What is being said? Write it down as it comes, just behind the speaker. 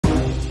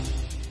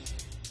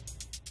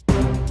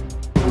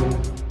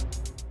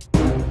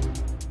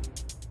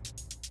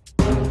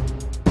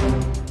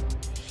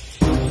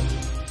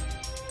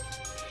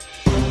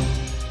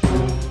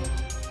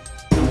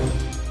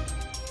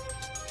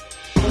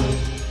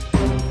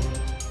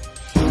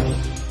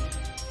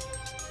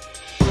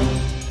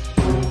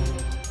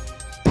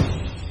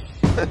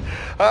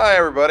Hi,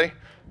 everybody.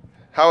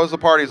 How was the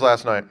parties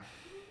last night?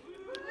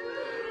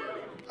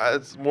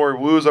 It's more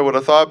woos I would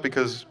have thought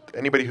because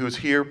anybody who's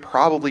here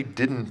probably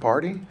didn't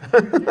party.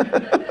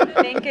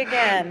 Think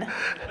again.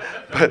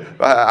 But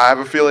I have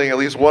a feeling at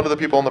least one of the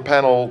people on the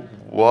panel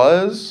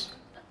was,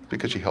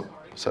 because she helped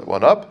set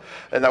one up,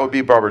 and that would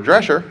be Barbara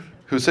Drescher,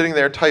 who's sitting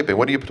there typing.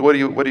 What do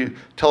you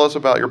tell us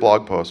about your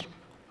blog post?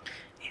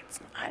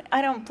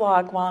 I don't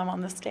blog while I'm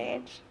on the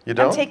stage. You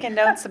don't? I'm taking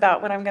notes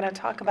about what I'm going to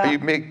talk about. Are you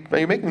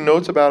making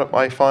notes about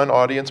my fun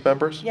audience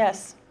members?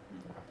 Yes.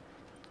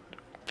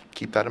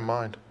 Keep that in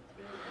mind.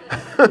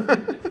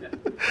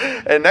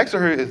 And next to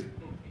her is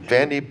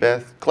Vandy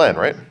Beth Glenn,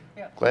 right?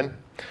 Yeah. Glenn.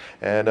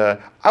 And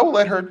I will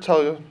let her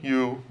tell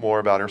you more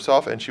about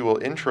herself, and she will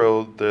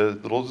intro the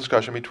little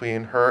discussion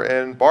between her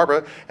and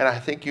Barbara. And I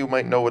think you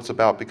might know what it's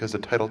about because the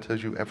title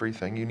tells you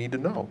everything you need to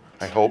know,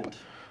 I hope.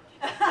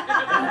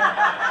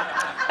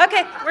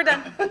 Okay, we're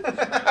done.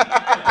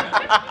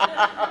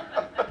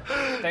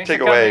 Take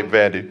away,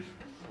 Vandy.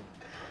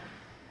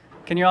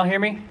 Can you all hear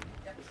me?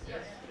 Yes.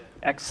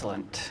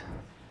 Excellent.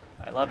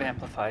 I love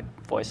amplified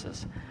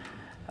voices.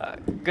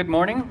 Good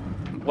morning.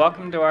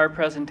 Welcome to our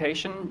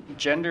presentation,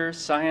 Gender,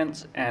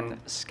 Science, and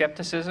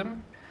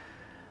Skepticism.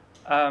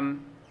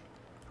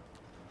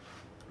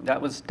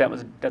 That's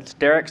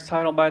Derek's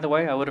title, by the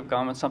way. I would have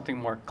gone with something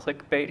more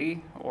clickbaity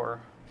or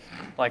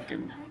like,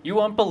 you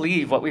won't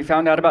believe what we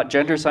found out about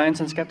gender,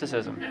 science, and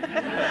skepticism.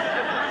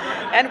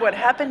 And what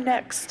happened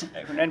next.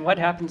 And what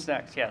happens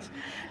next, yes.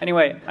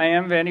 Anyway, I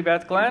am Vandy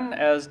Beth Glenn,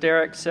 as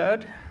Derek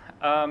said.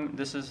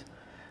 This is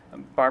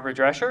Barbara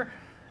Drescher.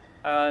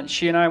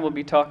 She and I will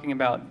be talking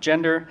about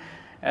gender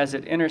as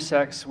it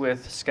intersects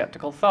with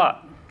skeptical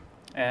thought.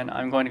 And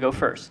I'm going to go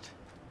first.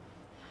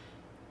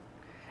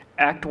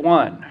 Act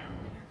 1,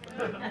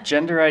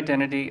 Gender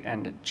Identity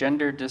and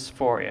Gender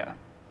Dysphoria,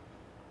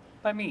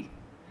 by me.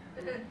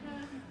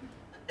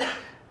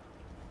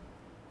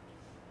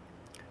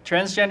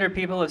 Transgender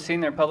people have seen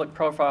their public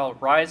profile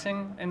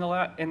rising in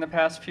the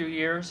past few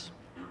years.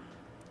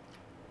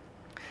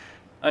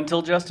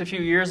 Until just a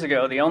few years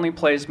ago, the only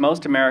place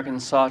most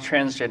Americans saw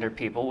transgender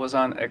people was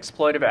on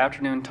exploitive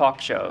afternoon talk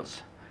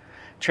shows.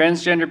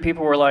 Transgender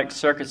people were like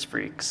circus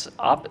freaks,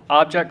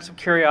 objects of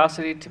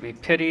curiosity to be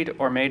pitied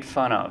or made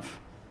fun of.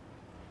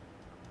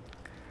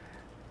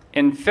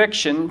 In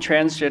fiction,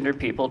 transgender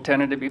people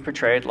tended to be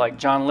portrayed like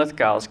John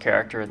Lithgow's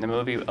character in the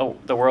movie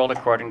The World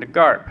According to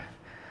Garp.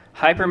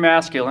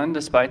 Hypermasculine,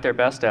 despite their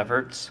best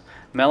efforts,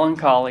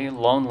 melancholy,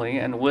 lonely,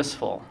 and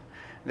wistful.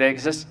 They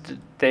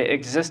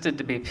existed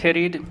to be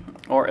pitied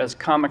or as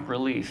comic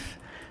relief.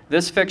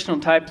 This fictional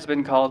type has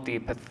been called the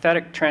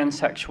pathetic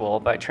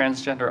transsexual by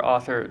transgender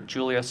author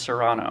Julia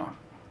Serrano.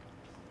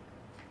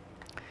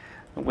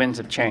 The winds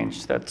have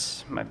changed.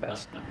 That's my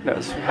best.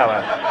 That's how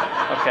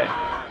okay.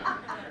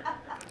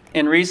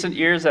 In recent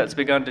years, that's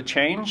begun to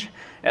change,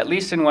 at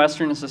least in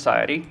Western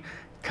society.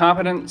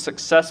 Competent,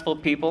 successful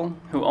people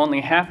who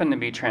only happen to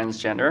be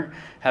transgender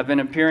have been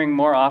appearing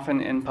more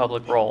often in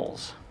public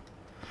roles.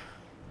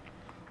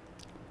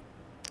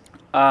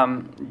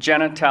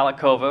 Jenna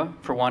Talikova,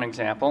 for one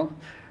example,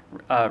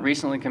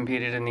 recently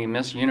competed in the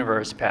Miss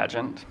Universe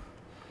pageant.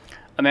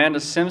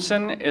 Amanda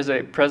Simpson is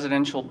a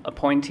presidential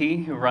appointee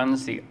who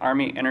runs the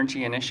Army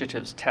Energy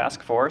Initiatives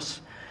Task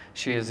Force.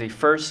 She is the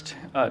first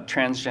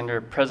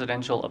transgender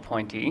presidential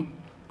appointee.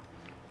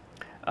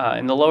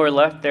 In the lower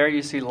left there,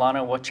 you see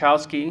Lana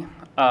Wachowski,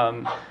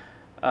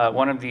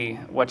 one of the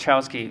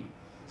Wachowski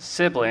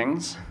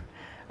siblings.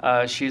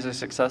 She's a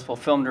successful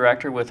film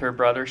director. With her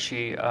brother,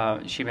 she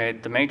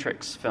made the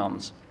Matrix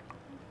films.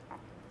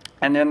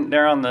 And then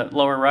there on the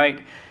lower right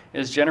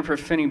is Jennifer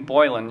Finney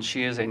Boylan.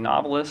 She is a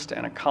novelist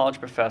and a college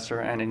professor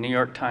and a New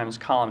York Times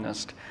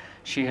columnist.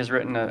 She has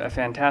written a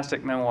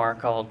fantastic memoir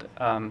called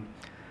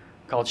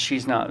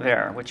She's Not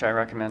There, which I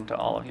recommend to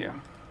all of you.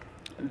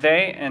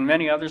 They, and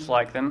many others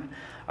like them,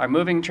 are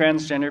moving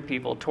transgender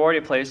people toward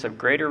a place of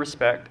greater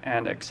respect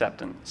and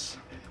acceptance.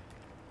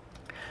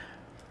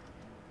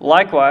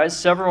 Likewise,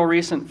 several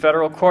recent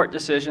federal court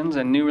decisions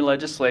and new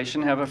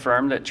legislation have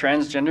affirmed that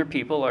transgender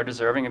people are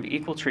deserving of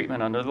equal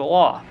treatment under the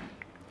law.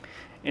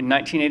 In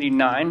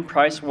 1989,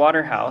 Price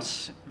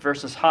Waterhouse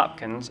versus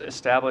Hopkins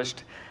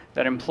established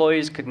that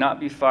employees could not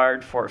be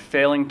fired for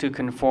failing to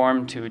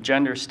conform to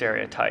gender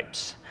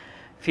stereotypes.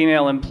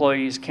 Female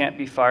employees can't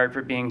be fired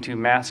for being too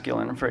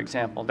masculine, for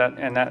example.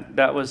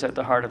 That was at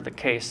the heart of the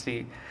case.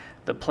 The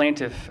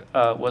plaintiff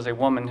was a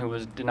woman who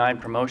was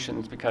denied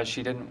promotions because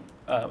she didn't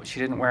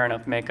wear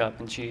enough makeup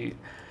and she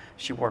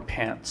wore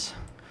pants.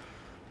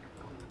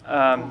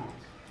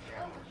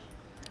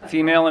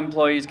 Female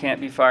employees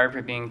can't be fired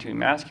for being too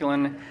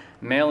masculine.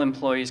 Male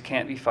employees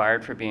can't be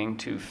fired for being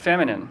too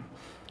feminine.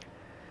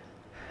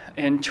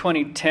 In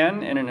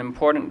 2010, in an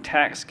important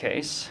tax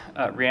case,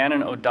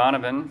 Rhiannon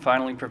O'Donovan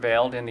finally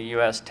prevailed in the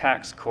U.S.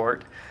 tax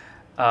court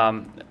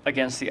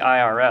against the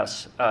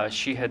IRS.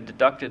 She had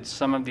deducted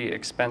some of the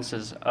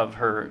expenses of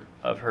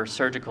her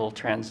surgical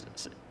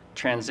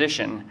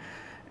transition,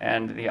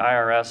 and the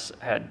IRS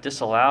had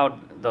disallowed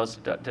those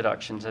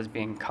deductions as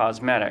being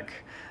cosmetic.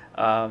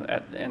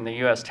 in the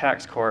U.S.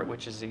 tax court,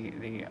 which is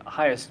the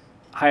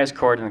highest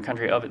court in the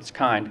country of its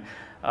kind.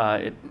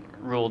 It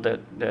ruled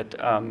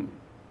that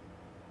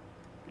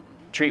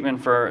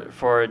treatment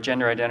for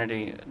gender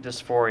identity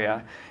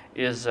dysphoria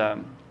is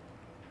a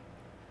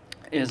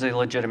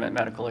legitimate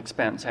medical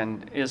expense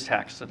and is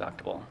tax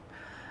deductible.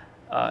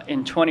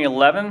 In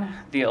 2011,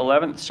 the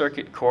 11th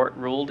Circuit Court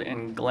ruled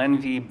in Glenn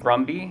v.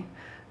 Brumby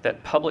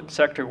that public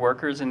sector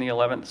workers in the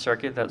 11th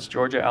Circuit, that's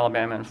Georgia,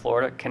 Alabama, and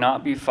Florida,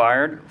 cannot be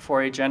fired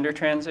for a gender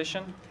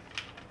transition.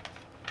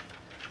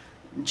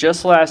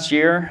 Just last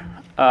year,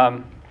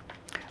 I'm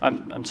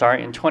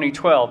sorry, in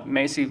 2012,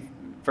 Macy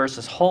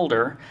versus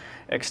Holder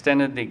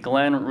extended the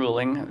Glenn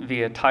ruling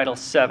via Title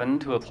VII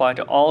to apply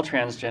to all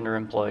transgender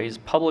employees,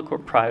 public or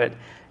private,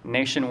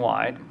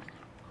 nationwide.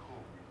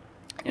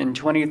 In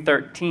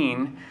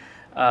 2013,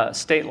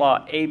 state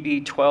law AB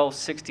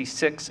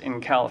 1266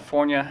 in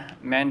California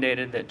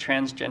mandated that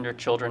transgender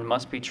children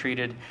must be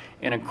treated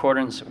in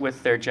accordance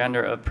with their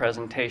gender of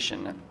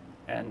presentation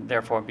and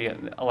therefore be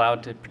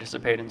allowed to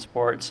participate in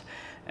sports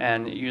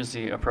and use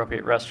the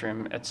appropriate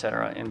restroom,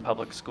 etc., in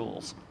public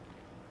schools.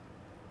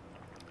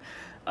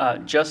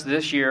 Just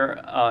this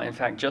year, in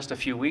fact, just a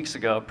few weeks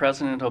ago,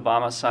 President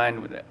Obama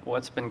signed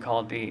what's been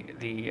called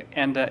the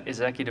ENDA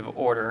Executive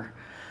Order,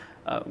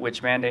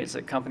 which mandates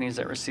that companies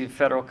that receive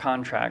federal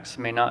contracts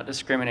may not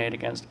discriminate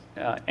against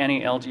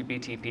any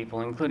LGBT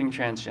people, including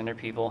transgender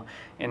people,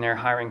 in their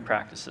hiring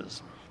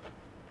practices.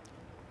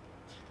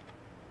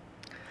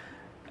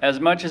 As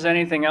much as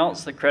anything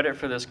else, the credit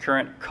for this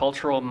current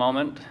cultural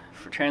moment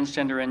for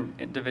transgender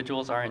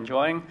individuals are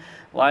enjoying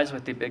lies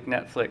with the big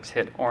Netflix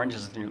hit Orange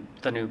is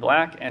the New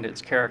Black and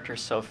its character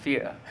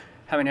Sophia.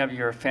 How many of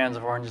you are fans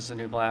of Orange is the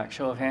New Black?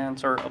 Show of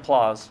hands or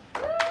applause.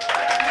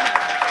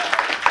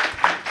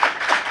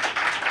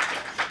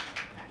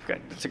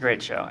 Good, it's a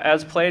great show.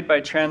 As played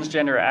by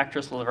transgender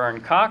actress Laverne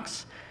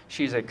Cox,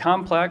 she's a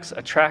complex,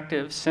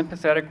 attractive,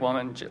 sympathetic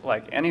woman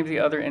like any of the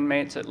other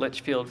inmates at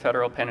Litchfield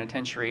Federal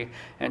Penitentiary,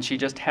 and she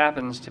just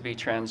happens to be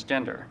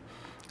transgender.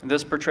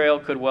 This portrayal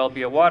could well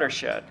be a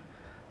watershed.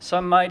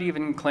 Some might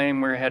even claim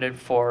we're headed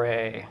for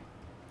a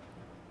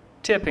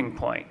tipping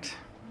point.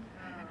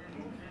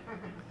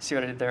 See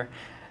what I did there?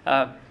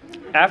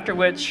 After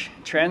which,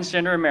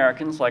 transgender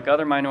Americans, like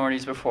other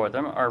minorities before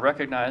them, are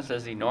recognized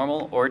as the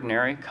normal,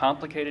 ordinary,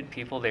 complicated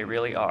people they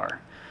really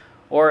are.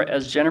 Or,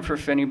 as Jennifer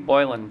Finney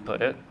Boylan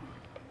put it,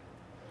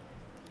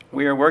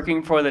 we are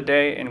working for the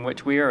day in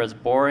which we are as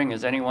boring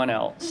as anyone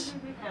else.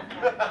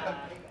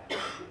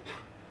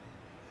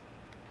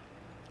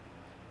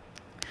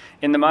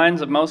 In the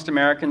minds of most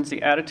Americans,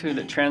 the attitude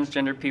that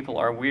transgender people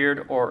are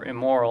weird or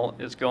immoral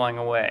is going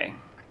away.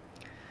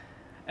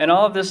 And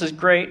all of this is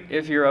great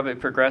if you're of a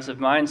progressive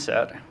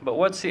mindset, but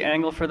what's the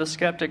angle for the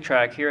Skeptic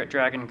Track here at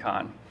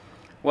DragonCon?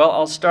 Well,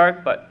 I'll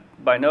start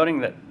by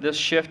noting that this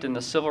shift in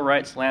the civil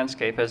rights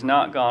landscape has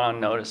not gone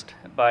unnoticed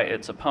by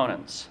its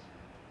opponents.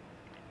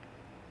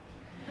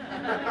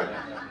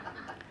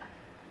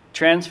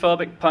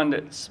 Transphobic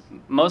pundits,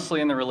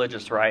 mostly in the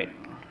religious right,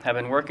 have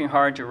been working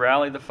hard to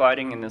rally the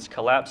fighting in this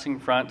collapsing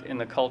front in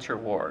the culture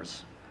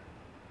wars.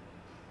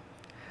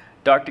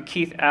 Dr.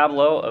 Keith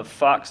Abloh of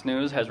Fox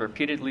News has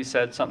repeatedly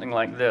said something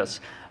like this: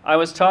 I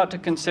was taught to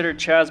consider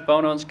Chaz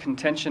Bono's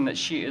contention that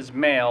she is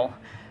male,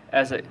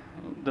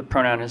 the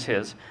pronoun is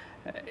his,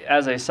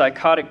 as a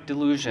psychotic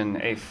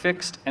delusion, a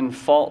fixed and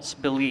false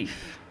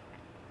belief.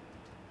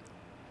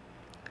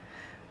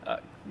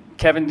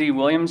 Kevin D.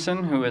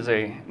 Williamson, who is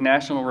a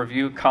National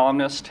Review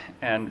columnist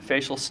and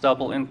facial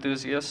stubble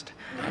enthusiast,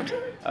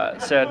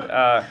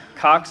 said,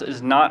 Cox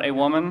is not a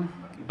woman,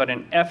 but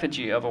an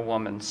effigy of a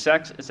woman.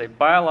 Sex is a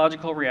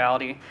biological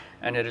reality,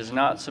 and it is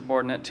not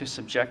subordinate to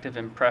subjective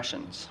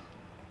impressions.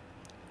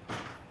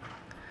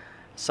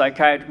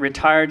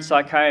 Retired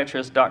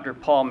psychiatrist Dr.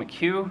 Paul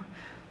McHugh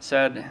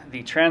said,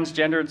 the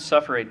transgendered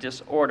suffer a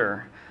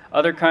disorder.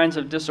 Other kinds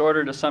of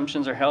disordered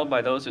assumptions are held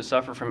by those who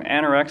suffer from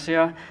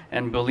anorexia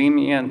and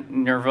bulimia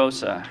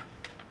nervosa.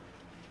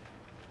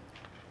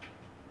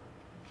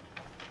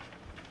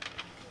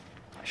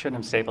 I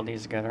shouldn't have stapled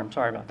these together. I'm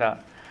sorry about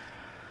that.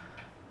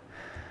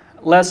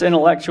 Less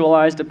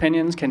intellectualized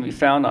opinions can be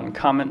found on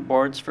comment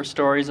boards for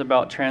stories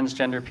about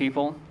transgender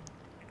people.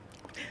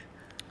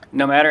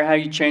 No matter how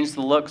you change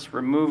the looks,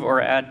 remove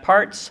or add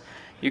parts,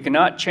 you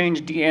cannot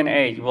change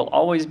DNA. You will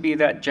always be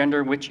that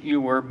gender which you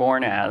were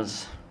born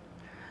as.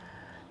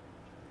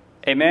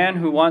 A man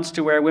who wants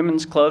to wear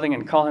women's clothing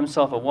and call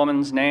himself a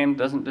woman's name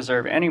doesn't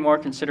deserve any more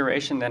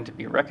consideration than to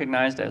be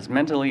recognized as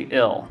mentally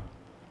ill.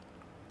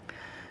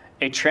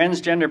 A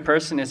transgender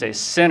person is a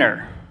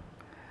sinner.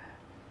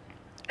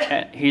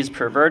 He's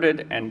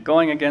perverted and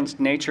going against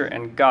nature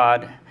and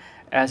God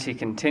as he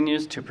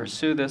continues to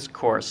pursue this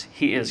course.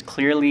 He is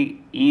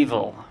clearly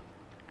evil.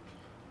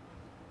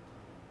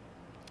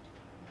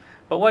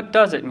 But what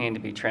does it mean to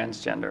be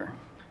transgender?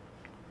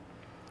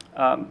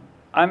 I'm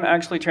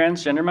actually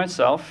transgender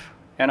myself,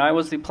 and I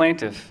was the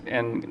plaintiff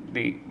in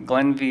the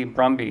Glenn v.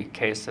 Brumby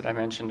case that I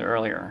mentioned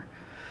earlier.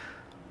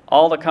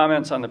 All the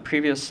comments on the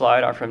previous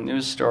slide are from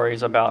news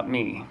stories about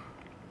me.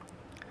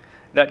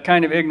 That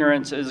kind of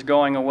ignorance is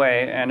going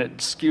away, and it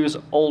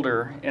skews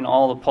older in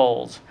all the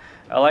polls.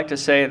 I like to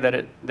say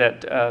that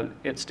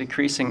it's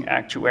decreasing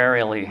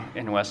actuarially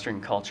in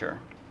Western culture.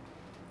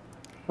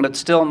 But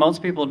still,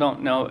 most people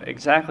don't know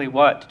exactly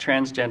what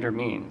transgender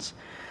means.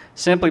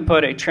 Simply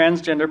put, a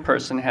transgender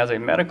person has a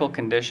medical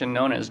condition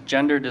known as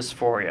gender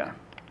dysphoria.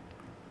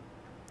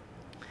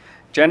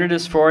 Gender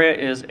dysphoria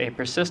is a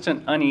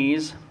persistent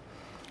unease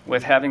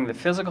with having the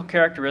physical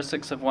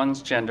characteristics of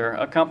one's gender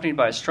accompanied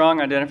by strong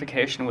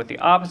identification with the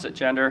opposite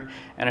gender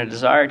and a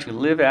desire to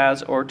live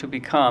as or to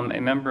become a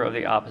member of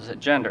the opposite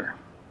gender.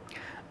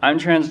 I'm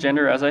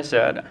transgender, as I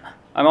said.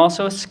 I'm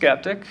also a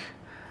skeptic,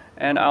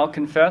 and I'll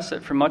confess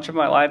that for much of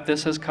my life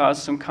this has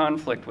caused some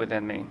conflict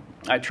within me.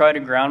 I try to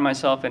ground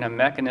myself in a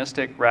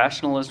mechanistic,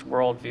 rationalist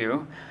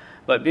worldview,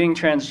 but being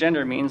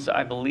transgender means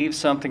I believe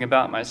something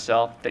about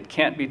myself that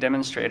can't be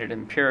demonstrated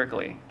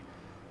empirically.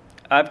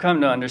 I've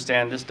come to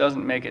understand this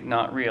doesn't make it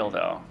not real,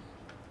 though.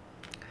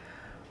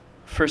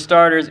 For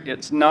starters,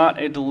 it's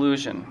not a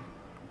delusion.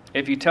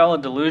 If you tell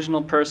a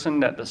delusional person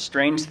that the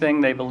strange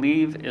thing they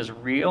believe is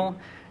real,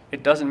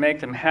 it doesn't make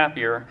them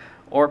happier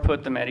or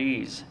put them at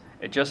ease.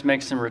 It just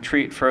makes them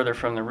retreat further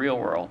from the real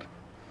world.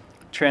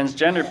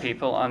 Transgender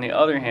people, on the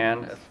other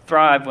hand,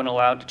 thrive when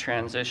allowed to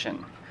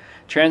transition.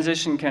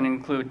 Transition can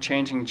include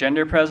changing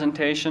gender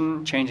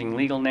presentation, changing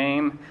legal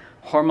name,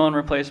 hormone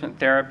replacement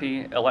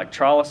therapy,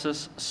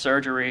 electrolysis,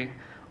 surgery,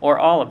 or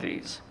all of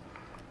these.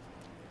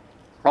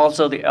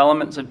 Also, the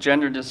elements of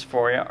gender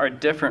dysphoria are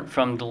different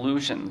from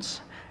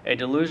delusions. A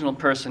delusional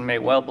person may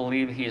well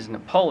believe he is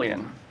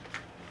Napoleon.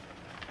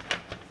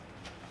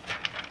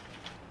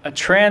 A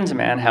trans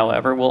man,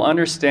 however, will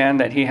understand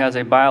that he has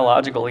a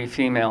biologically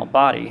female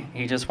body.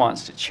 He just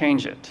wants to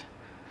change it.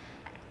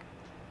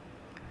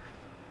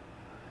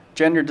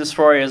 Gender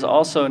dysphoria is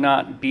also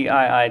not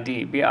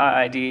BIID.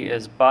 BIID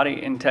is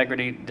body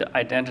integrity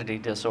identity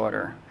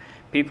disorder.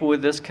 People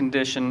with this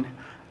condition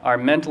are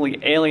mentally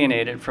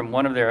alienated from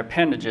one of their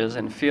appendages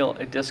and feel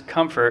a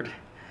discomfort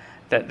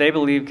that they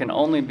believe can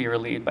only be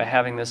relieved by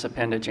having this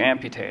appendage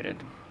amputated.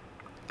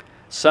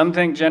 Some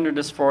think gender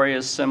dysphoria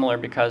is similar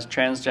because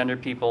transgender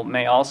people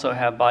may also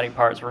have body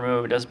parts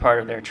removed as part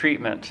of their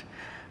treatment,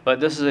 but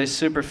this is a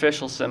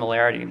superficial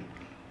similarity.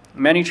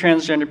 Many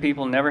transgender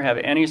people never have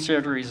any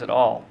surgeries at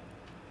all.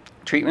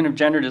 Treatment of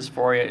gender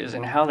dysphoria is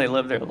in how they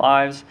live their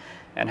lives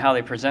and how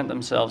they present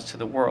themselves to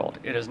the world.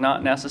 It is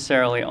not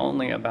necessarily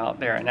only about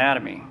their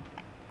anatomy.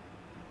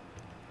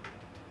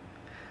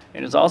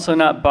 It is also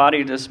not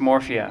body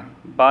dysmorphia.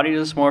 Body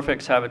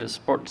dysmorphics have a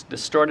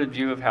distorted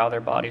view of how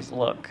their bodies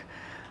look.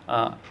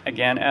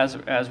 Again,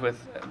 as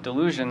with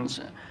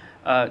delusions,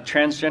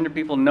 transgender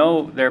people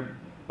know their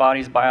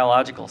body's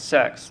biological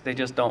sex. They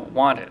just don't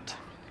want it.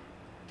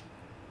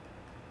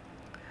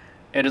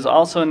 It is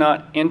also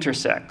not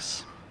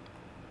intersex.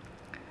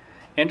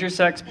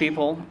 Intersex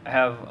people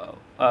have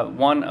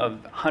one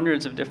of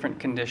hundreds of different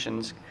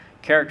conditions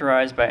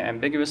characterized by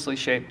ambiguously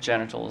shaped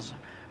genitals,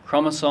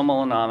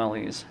 chromosomal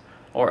anomalies,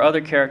 or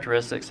other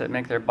characteristics that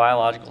make their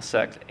biological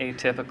sex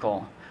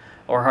atypical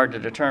or hard to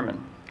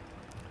determine.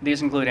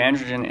 These include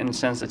androgen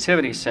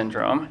insensitivity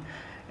syndrome,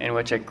 in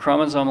which a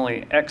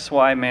chromosomally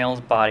XY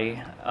male's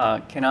body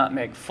cannot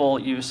make full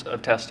use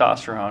of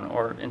testosterone,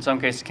 or in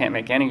some cases can't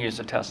make any use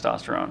of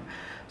testosterone.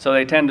 So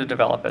they tend to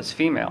develop as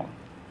female.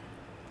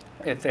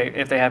 If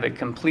they have a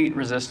complete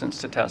resistance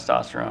to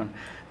testosterone,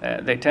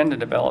 they tend to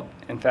develop,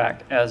 in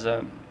fact, as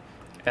a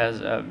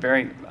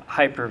very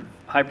hyper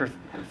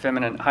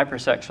feminine,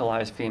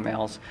 hypersexualized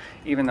females,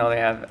 even though they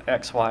have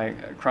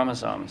XY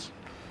chromosomes.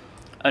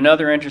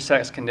 Another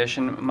intersex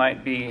condition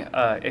might be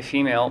a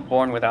female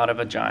born without a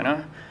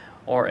vagina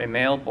or a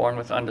male born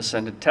with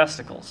undescended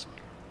testicles.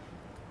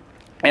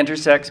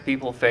 Intersex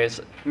people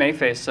may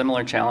face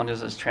similar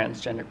challenges as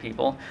transgender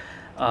people,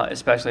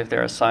 especially if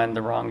they're assigned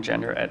the wrong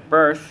gender at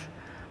birth,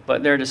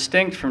 but they're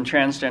distinct from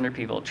transgender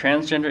people.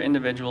 Transgender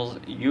individuals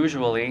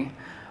usually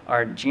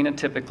are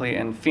genotypically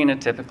and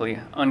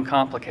phenotypically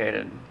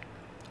uncomplicated.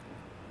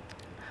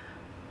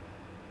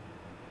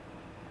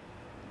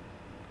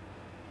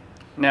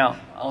 Now,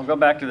 I'll go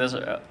back to this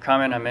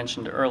comment I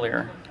mentioned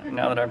earlier,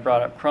 now that I've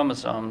brought up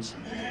chromosomes.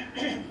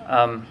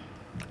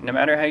 No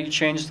matter how you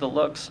change the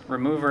looks,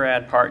 remove or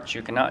add parts,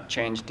 you cannot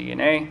change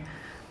DNA.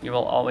 You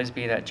will always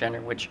be that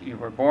gender which you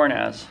were born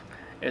as.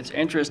 It's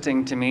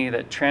interesting to me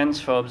that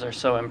transphobes are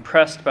so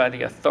impressed by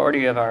the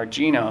authority of our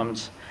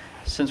genomes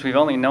since we've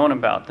only known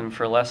about them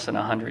for less than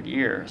 100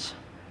 years.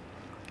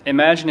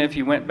 Imagine if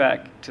you went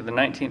back to the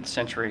 19th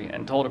century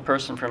and told a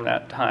person from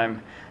that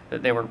time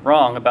that they were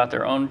wrong about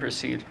their own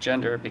perceived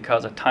gender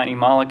because a tiny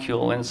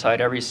molecule inside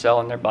every cell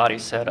in their body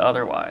said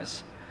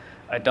otherwise.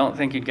 I don't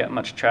think you'd get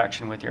much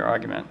traction with your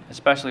argument,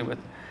 especially with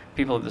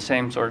people of the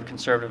same sort of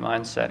conservative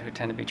mindset who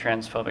tend to be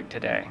transphobic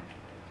today.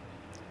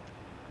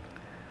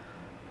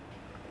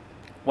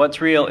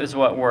 What's real is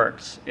what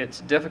works. It's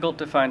difficult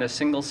to find a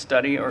single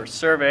study or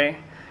survey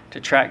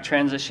to track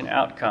transition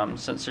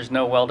outcomes since there's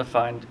no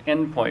well-defined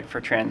endpoint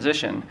for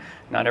transition.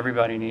 Not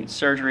everybody needs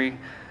surgery.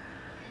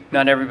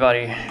 Not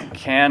everybody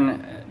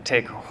can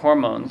take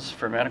hormones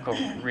for medical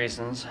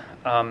reasons.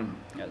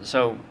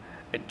 So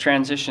it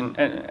transition,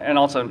 and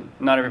also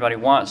not everybody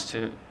wants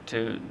to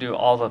do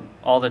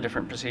all the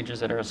different procedures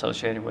that are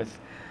associated with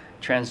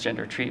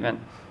transgender treatment.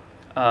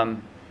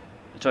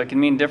 So it can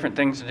mean different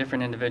things to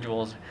different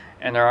individuals,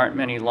 and there aren't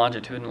many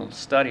longitudinal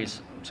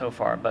studies so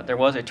far, but there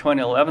was a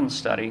 2011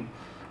 study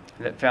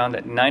that found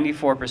that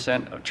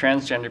 94% of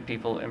transgender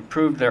people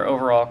improved their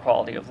overall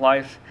quality of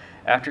life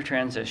after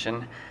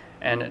transition,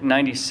 and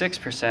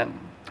 96%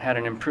 had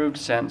an improved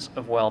sense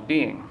of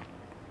well-being.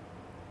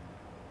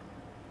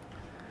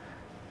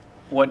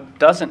 What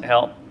doesn't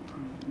help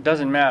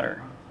doesn't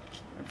matter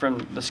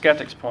from the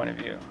skeptic's point of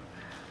view.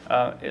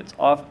 It's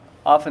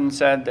often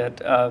said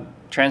that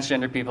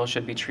transgender people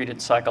should be treated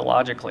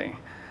psychologically.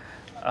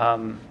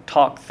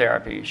 Talk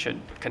therapy should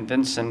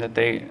convince them that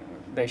they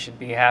should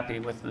be happy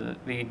with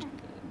the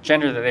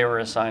gender that they were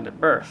assigned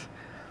at birth.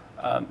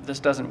 This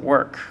doesn't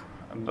work.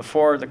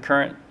 Before the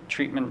current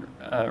treatment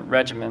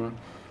regimen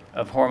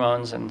of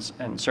hormones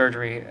and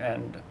surgery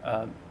and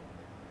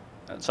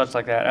such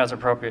like that, as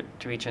appropriate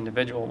to each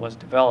individual, was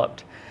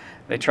developed,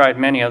 they tried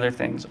many other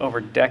things over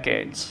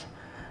decades.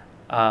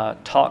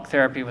 Talk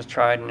therapy was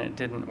tried and it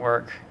didn't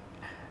work.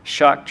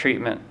 Shock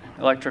treatment,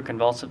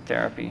 electroconvulsive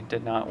therapy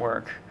did not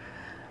work,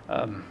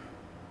 and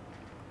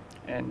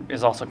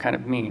is also kind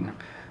of mean.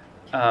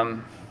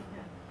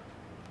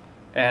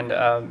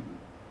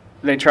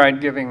 They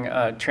tried giving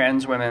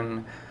trans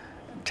women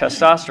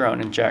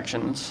testosterone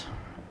injections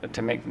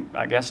to make,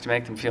 I guess, to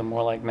make them feel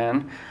more like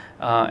men,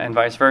 and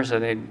vice versa.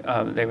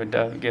 They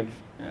would give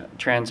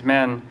trans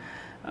men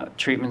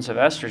treatments of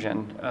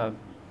estrogen,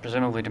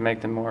 presumably to make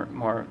them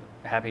more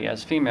happy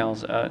as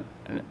females.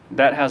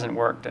 That hasn't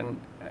worked, and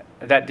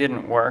that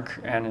didn't work.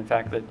 And in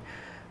fact,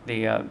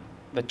 the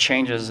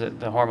changes that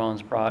the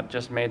hormones brought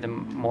just made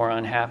them more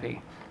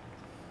unhappy.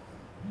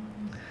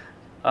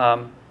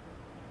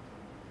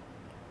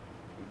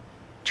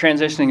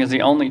 Transitioning is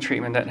the only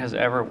treatment that has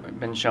ever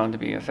been shown to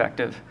be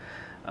effective.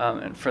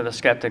 And for the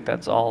skeptic,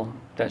 that's all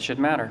that should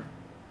matter.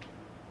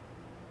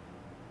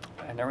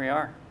 And there we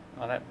are.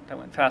 Well, that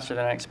went faster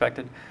than I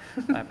expected.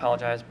 I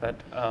apologize, but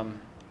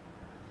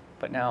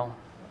now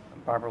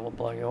Barbara will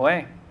blow you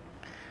away.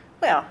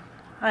 Well,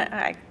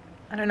 I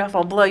don't know if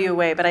I'll blow you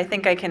away, but I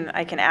think I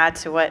can add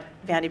to what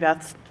Vandy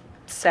Beth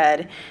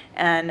said,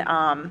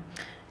 and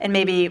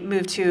maybe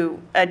move to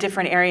a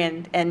different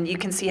area, and you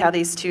can see how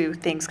these two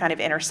things kind of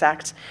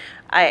intersect.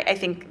 I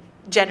think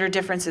gender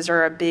differences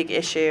are a big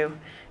issue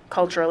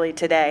culturally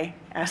today,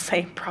 as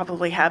they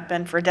probably have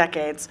been for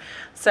decades.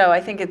 So I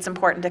think it's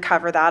important to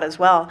cover that as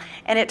well.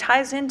 And it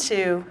ties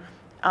into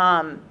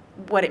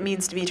what it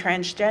means to be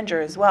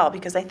transgender as well,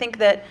 because I think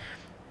that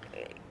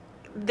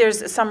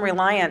there's some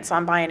reliance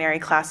on binary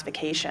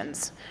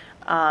classifications.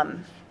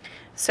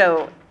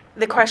 So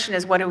the question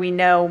is, what do we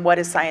know? What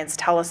does science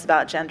tell us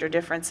about gender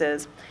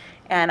differences?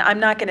 And I'm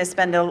not going to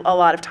spend a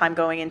lot of time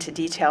going into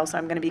detail, so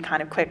I'm going to be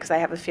kind of quick, because I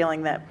have a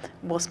feeling that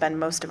we'll spend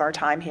most of our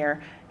time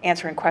here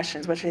answering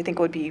questions, which I think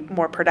would be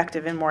more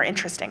productive and more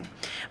interesting.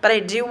 But I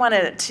do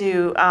want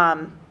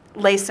to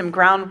lay some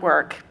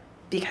groundwork,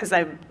 because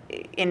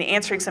in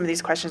answering some of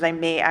these questions, I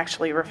may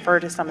actually refer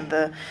to some of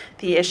the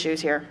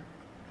issues here.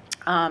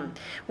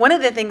 One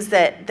of the things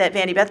that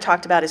Vandy Beth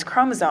talked about is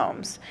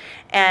chromosomes.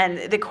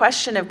 And the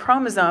question of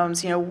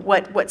chromosomes,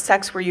 what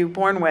sex were you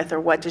born with, or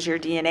what does your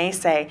DNA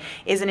say,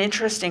 is an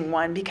interesting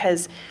one,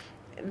 because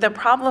the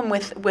problem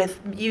with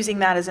using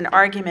that as an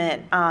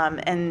argument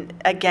and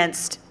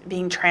against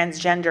being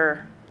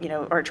transgender,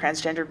 or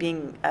transgender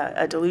being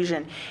a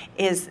delusion,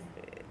 is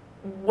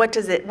what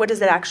does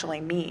it actually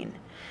mean?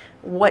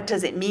 What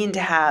does it mean to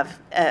have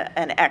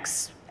an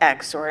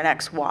XX or an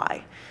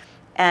XY?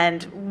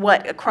 And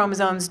what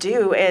chromosomes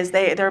do is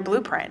they're a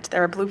blueprint.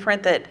 They're a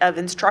blueprint of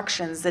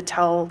instructions that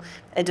tell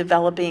a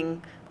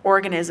developing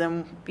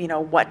organism,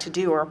 what to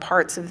do, or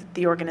parts of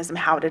the organism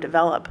how to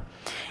develop.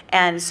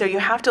 And so you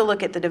have to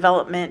look at the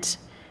development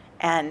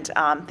and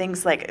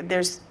things like,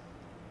 there's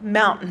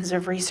mountains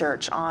of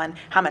research on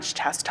how much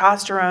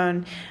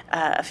testosterone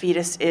a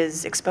fetus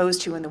is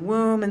exposed to in the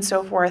womb and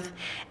so forth.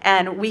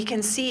 And we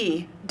can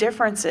see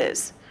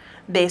differences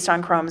based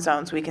on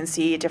chromosomes. We can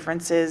see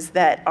differences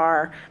that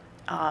are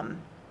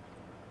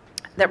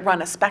that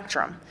run a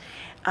spectrum.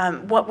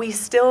 What we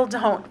still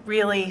don't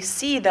really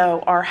see,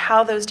 though, are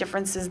how those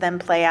differences then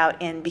play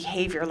out in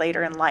behavior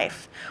later in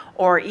life,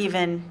 or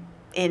even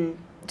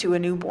into a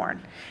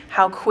newborn.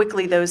 How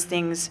quickly those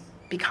things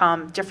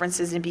become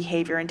differences in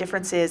behavior and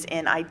differences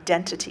in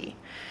identity.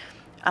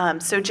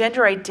 So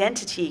gender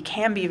identity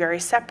can be very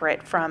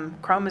separate from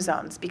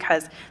chromosomes,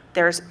 because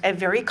there's a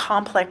very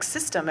complex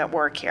system at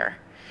work here.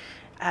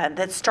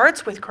 That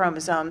starts with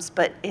chromosomes,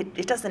 but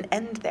it doesn't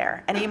end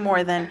there any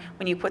more than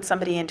when you put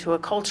somebody into a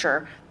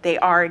culture, they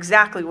are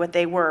exactly what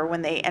they were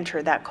when they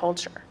entered that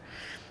culture.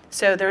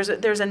 So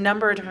there's a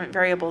number of different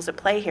variables at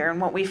play here,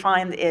 and what we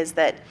find is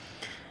that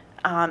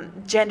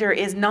gender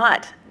is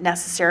not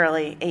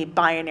necessarily a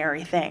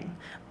binary thing,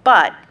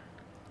 but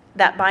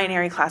that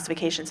binary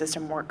classification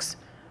system works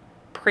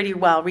pretty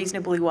well,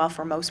 reasonably well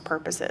for most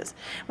purposes.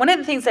 One of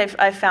the things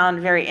I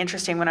found very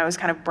interesting when I was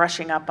kind of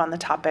brushing up on the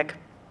topic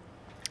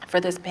for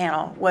this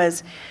panel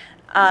was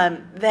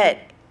that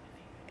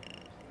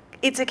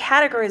it's a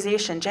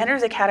categorization. Gender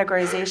is a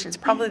categorization. It's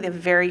probably the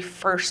very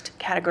first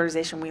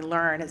categorization we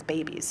learn as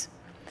babies.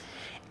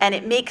 And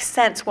it makes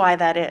sense why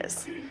that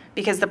is.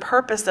 Because the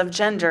purpose of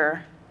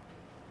gender,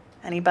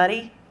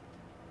 anybody?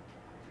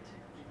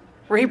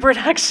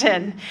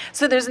 Reproduction.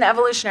 So there's an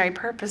evolutionary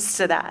purpose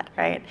to that,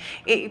 right?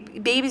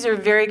 Babies are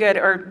very good,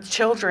 or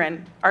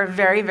children are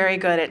very, very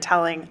good at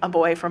telling a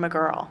boy from a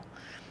girl.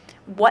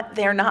 What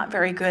they're not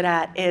very good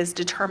at is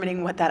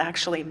determining what that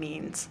actually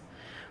means.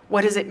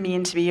 What does it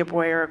mean to be a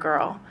boy or a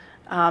girl?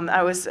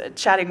 I was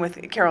chatting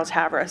with Carol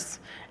Tavris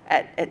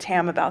at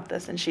TAM about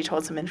this, and she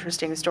told some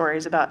interesting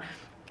stories about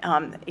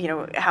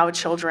how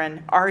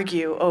children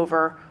argue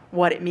over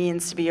what it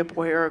means to be a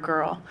boy or a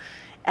girl.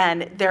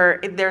 And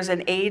there's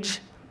an age,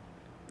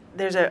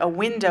 there's a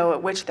window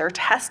at which they're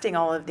testing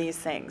all of these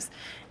things.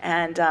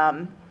 And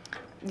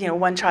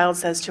one child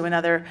says to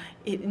another,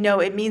 no,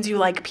 it means you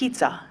like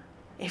pizza.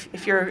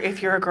 If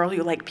you're a girl,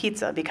 you like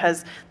pizza,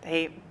 because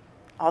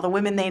all the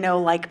women they know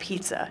like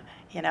pizza,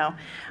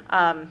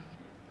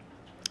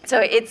 So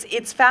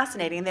it's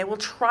fascinating. They will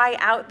try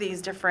out these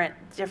different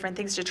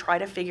things to try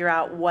to figure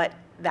out what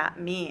that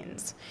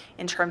means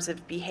in terms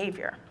of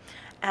behavior.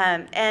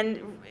 And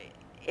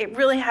it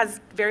really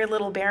has very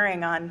little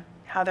bearing on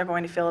how they're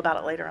going to feel about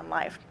it later in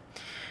life.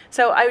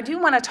 So I do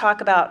want to talk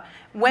about,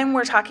 when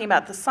we're talking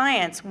about the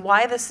science,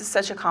 why this is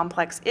such a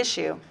complex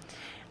issue.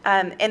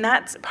 And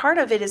that's part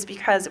of it is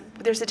because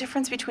there's a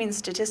difference between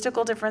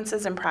statistical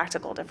differences and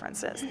practical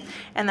differences.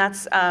 And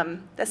that's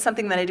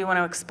something that I do want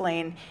to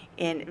explain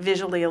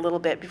visually a little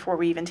bit before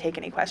we even take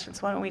any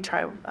questions. Why don't we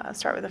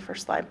start with the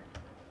first slide.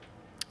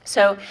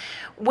 So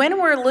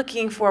when we're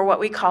looking for what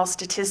we call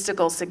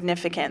statistical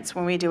significance,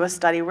 when we do a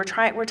study, we're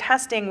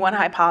testing one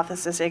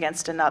hypothesis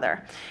against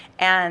another.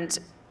 And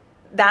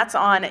that's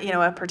on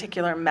a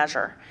particular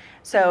measure.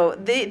 So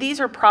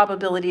these are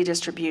probability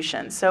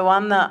distributions. So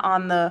on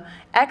the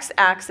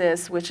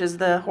x-axis, which is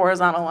the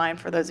horizontal line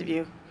for those of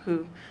you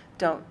who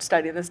don't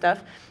study this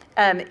stuff,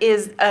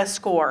 is a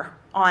score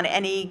on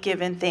any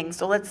given thing.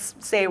 So let's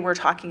say we're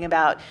talking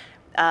about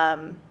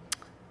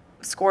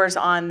scores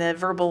on the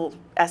verbal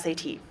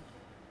SAT.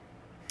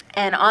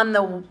 And on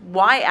the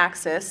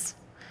y-axis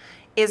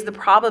is the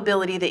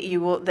probability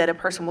that a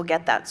person will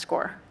get that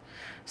score.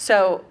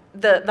 So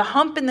the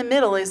hump in the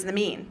middle is the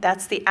mean.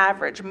 That's the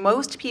average.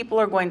 Most people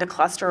are going to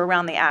cluster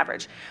around the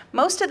average.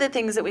 Most of the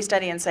things that we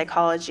study in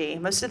psychology,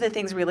 most of the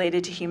things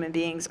related to human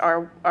beings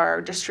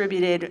are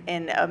distributed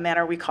in a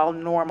manner we call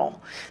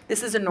normal.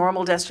 This is a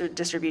normal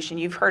distribution.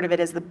 You've heard of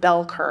it as the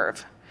bell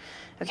curve.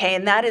 Okay,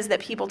 and that is that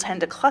people tend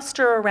to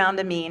cluster around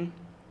a mean.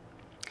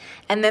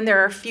 And then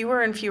there are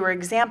fewer and fewer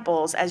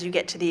examples as you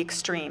get to the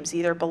extremes,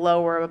 either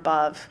below or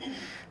above.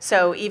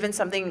 So even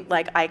something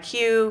like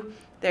IQ,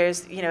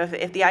 there's,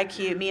 if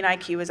the mean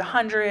IQ is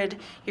 100,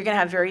 you're going to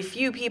have very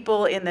few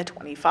people in the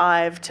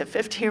 25 to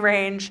 50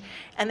 range,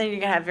 and then you're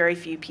going to have very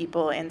few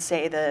people in,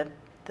 say, the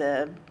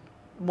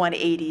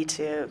 180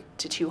 to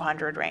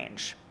 200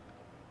 range.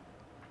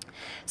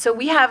 So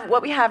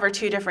what we have are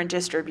two different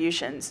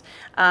distributions.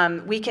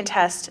 We can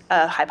test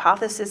a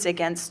hypothesis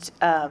against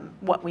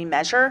what we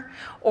measure,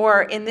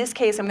 or in this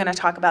case, I'm going to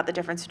talk about the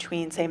difference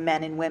between, say,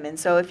 men and women.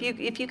 So if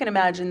you can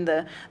imagine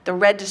the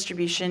red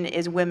distribution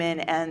is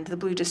women and the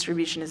blue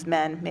distribution is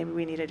men, maybe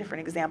we need a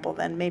different example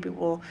then. Maybe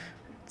we'll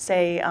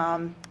say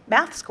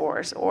math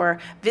scores or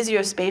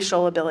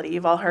visuospatial ability.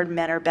 You've all heard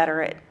men are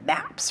better at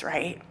maps,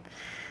 right?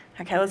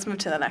 Okay, let's move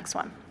to the next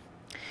one.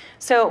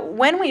 So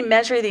when we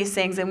measure these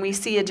things and we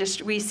see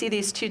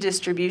these two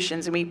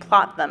distributions and we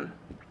plot them,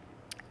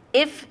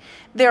 if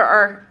there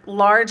are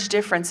large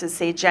differences,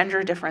 say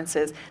gender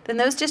differences, then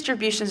those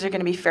distributions are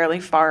going to be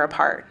fairly far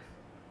apart.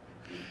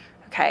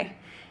 Okay?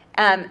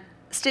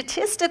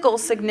 Statistical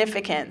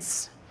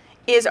significance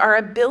is our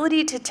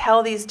ability to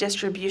tell these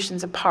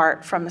distributions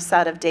apart from a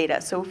set of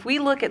data. So if we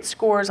look at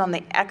scores on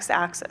the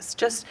x-axis,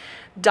 just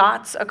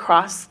dots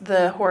across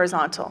the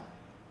horizontal,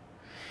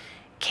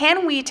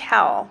 can we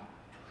tell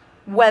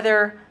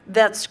whether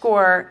that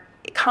score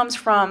comes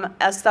from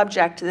a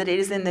subject that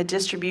is in the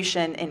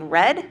distribution in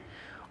red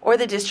or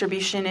the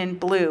distribution in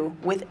blue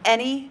with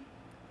any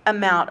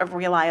amount of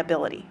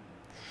reliability?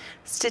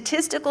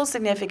 Statistical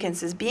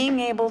significance is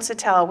being able to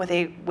tell with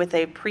a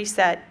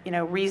preset,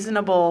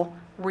 reasonable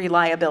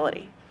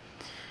reliability.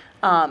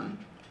 And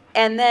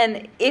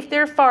then if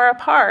they're far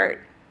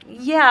apart,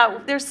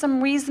 there's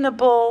some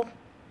reasonable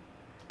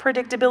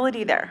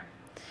predictability there.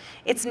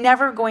 It's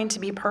never going to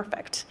be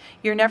perfect.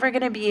 You're never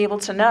going to be able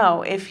to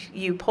know if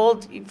you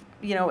pulled,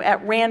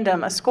 at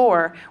random a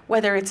score,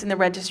 whether it's in the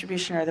red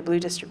distribution or the blue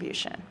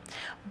distribution.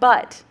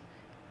 But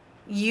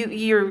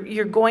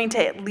you're going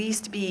to at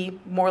least be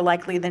more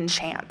likely than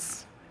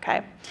chance,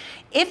 okay?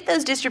 If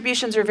those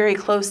distributions are very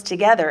close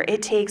together,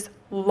 it takes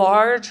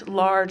large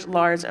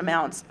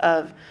amounts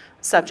of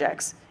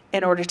subjects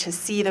in order to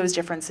see those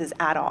differences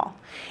at all.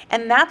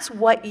 And that's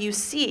what you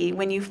see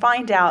when you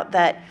find out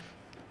that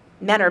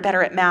men are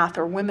better at math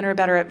or women are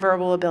better at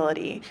verbal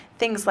ability,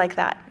 things like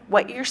that.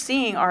 What you're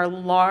seeing are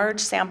large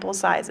sample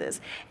sizes,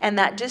 and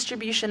that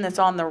distribution that's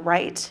on the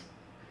right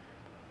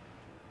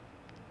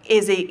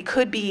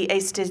could be a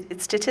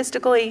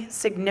statistically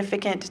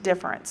significant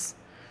difference.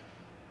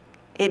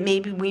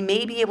 We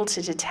may be able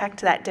to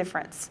detect that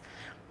difference,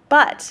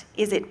 but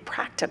is it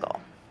practical?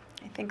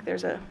 I think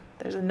there's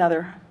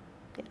another.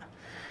 Yeah.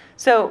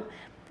 So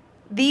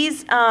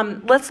these,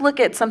 let's look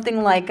at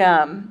something like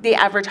the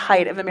average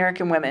height of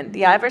American women.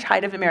 The average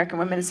height of American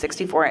women is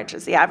 64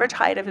 inches. The average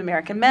height of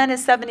American men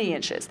is 70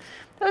 inches.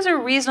 Those are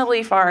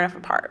reasonably far enough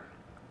apart.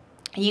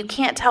 You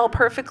can't tell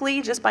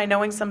perfectly just by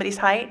knowing somebody's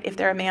height if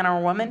they're a man or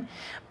a woman,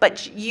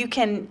 but you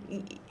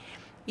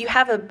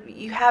have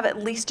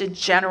at least a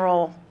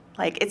general,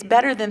 like, it's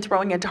better than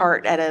throwing a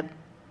dart at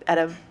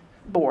a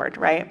board,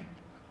 right?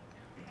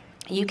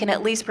 You can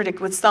at least predict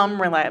with some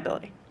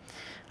reliability.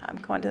 I'm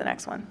going to the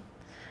next one.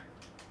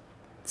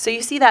 So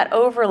you see that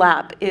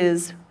overlap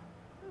is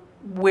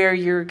where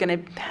you're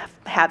going to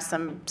have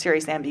some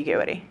serious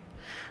ambiguity.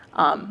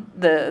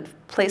 The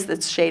place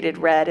that's shaded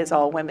red is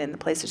all women. The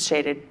place that's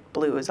shaded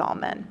blue is all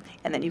men.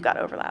 And then you've got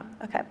overlap.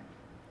 Okay.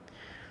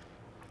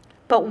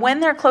 But when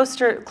they're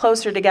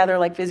closer together,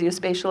 like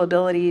visuospatial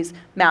abilities,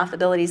 math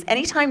abilities,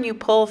 anytime you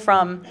pull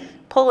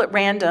at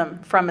random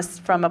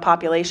from a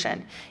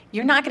population,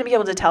 you're not going to be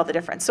able to tell the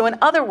difference. So in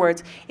other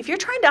words, if you're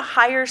trying to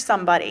hire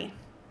somebody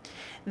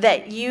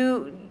that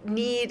you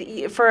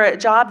need for a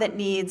job that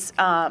needs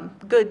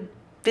good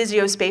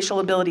visuospatial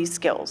ability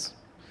skills,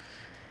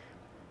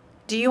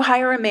 do you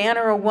hire a man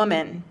or a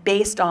woman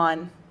based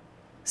on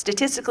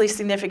statistically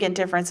significant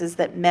differences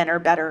that men are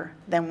better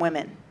than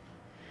women?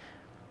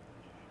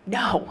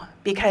 No,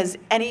 because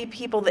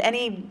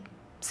any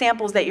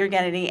samples that you're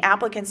getting, any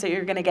applicants that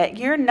you're going to get,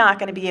 you're not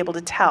going to be able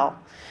to tell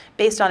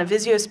based on a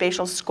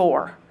visuospatial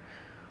score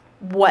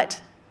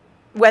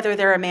whether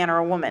they're a man or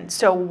a woman.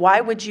 So why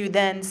would you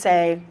then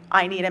say,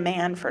 I need a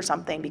man for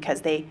something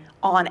because they,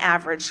 on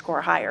average,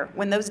 score higher,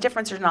 when those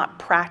differences are not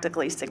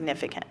practically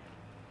significant?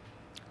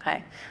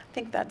 Okay, I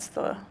think that's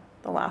the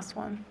last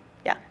one.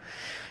 Yeah.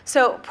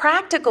 So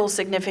practical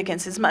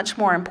significance is much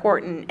more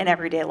important in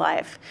everyday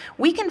life.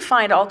 We can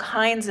find all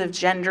kinds of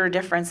gender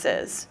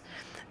differences,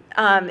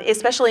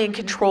 especially in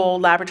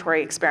controlled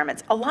laboratory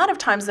experiments. A lot of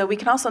times, though, we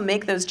can also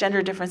make those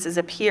gender differences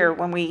appear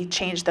when we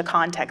change the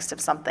context of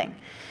something.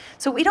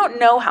 So we don't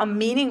know how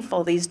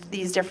meaningful these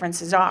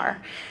differences are.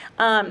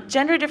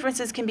 Gender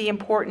differences can be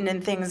important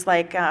in things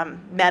like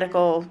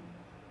medical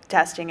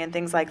testing and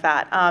things like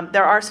that.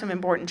 There are some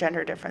important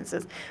gender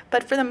differences.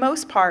 But for the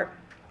most part,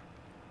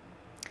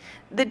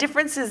 the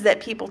differences that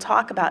people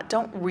talk about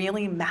don't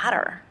really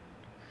matter.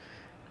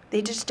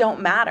 They just don't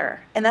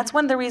matter. And that's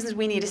one of the reasons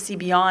we need to see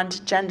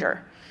beyond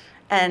gender.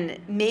 And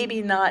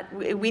maybe not,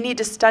 we need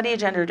to study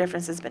gender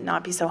differences but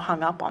not be so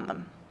hung up on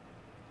them.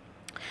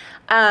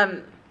 I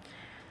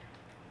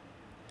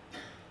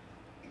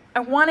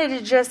wanted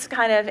to just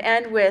kind of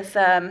end with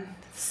a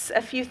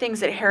few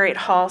things that Harriet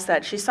Hall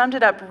said. She summed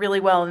it up really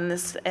well in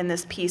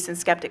this piece in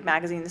Skeptic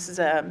magazine. This is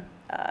an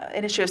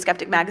issue of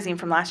Skeptic magazine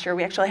from last year.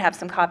 We actually have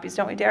some copies,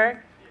 don't we, Derek?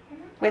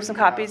 We have some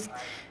copies.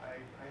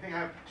 I think I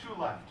have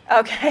 2 left.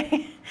 Okay.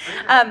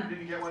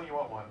 Did you get one? You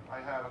want one? I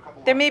have a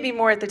couple. There may be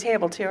more at the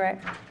table too, right?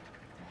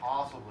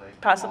 Possibly.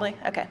 Possibly?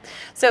 Okay.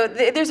 So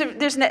there's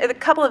a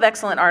couple of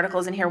excellent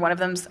articles in here. One of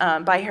them's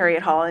by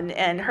Harriet Hall,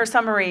 and her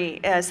summary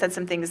said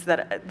some things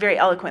that very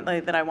eloquently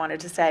that I wanted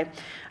to say.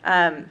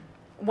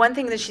 One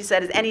thing that she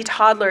said is any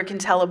toddler can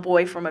tell a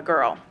boy from a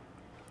girl,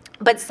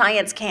 but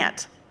science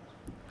can't.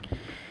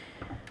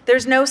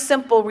 There's no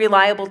simple,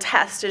 reliable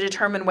test to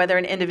determine whether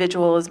an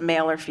individual is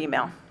male or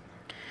female.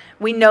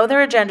 We know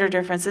there are gender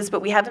differences,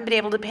 but we haven't been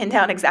able to pin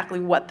down exactly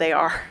what they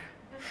are.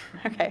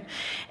 Okay,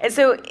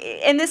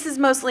 and this is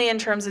mostly in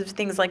terms of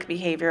things like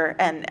behavior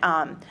and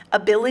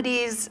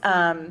abilities,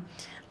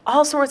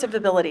 all sorts of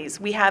abilities.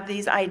 We have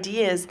these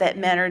ideas that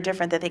men are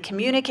different, that they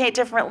communicate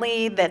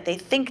differently, that they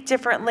think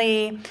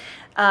differently,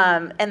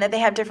 and that they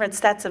have different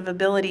sets of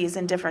abilities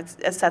and different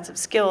sets of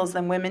skills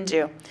than women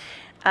do.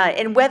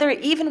 And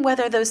even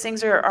whether those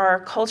things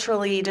are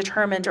culturally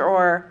determined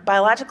or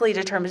biologically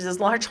determined is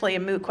largely a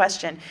moot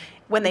question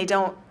when they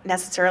don't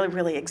necessarily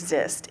really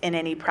exist in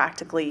any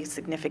practically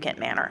significant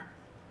manner.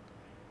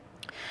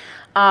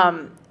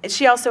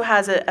 She also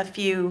has a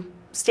few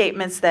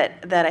statements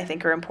that I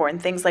think are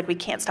important, things like we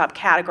can't stop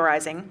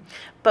categorizing,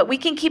 but we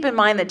can keep in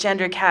mind that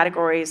gender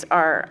categories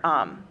are,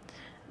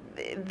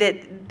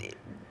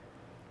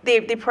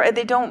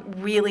 they don't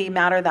really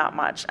matter that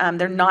much.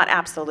 They're not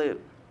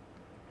absolute.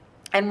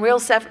 And real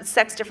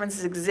sex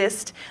differences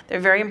exist. They're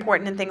very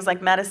important in things like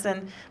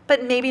medicine,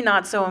 but maybe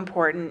not so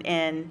important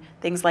in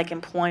things like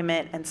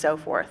employment and so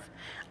forth.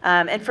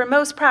 And for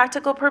most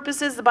practical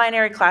purposes, the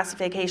binary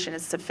classification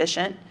is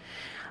sufficient,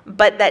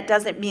 but that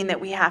doesn't mean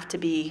that we have to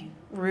be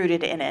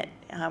rooted in it.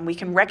 We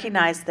can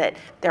recognize that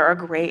there are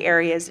gray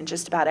areas in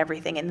just about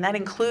everything, and that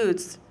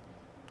includes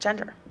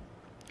gender.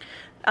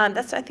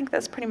 I think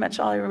that's pretty much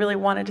all I really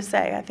wanted to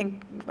say. I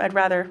think I'd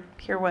rather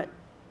hear what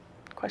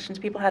questions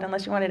people had,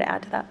 unless you wanted to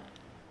add to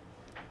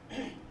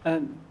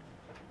that.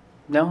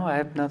 No, I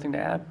have nothing to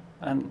add.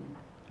 I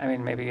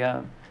mean, maybe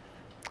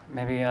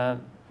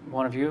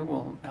one of you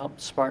will help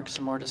spark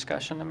some more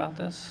discussion about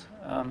this.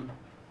 Do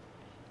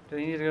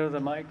they need to go to the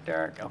mic,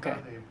 Derek? Okay.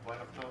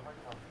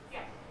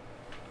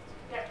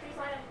 Yeah, please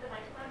line up to the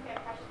microphone if you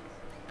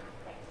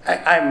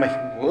have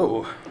questions.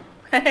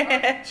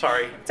 Whoa.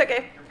 Sorry. It's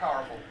okay. You're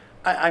powerful.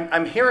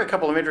 I'm hearing a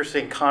couple of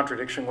interesting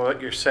contradictions with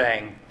what you're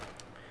saying.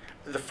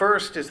 The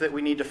first is that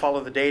we need to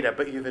follow the data,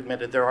 but you've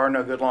admitted there are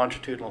no good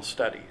longitudinal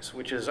studies,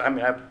 which is, I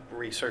mean, I've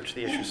researched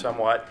the issue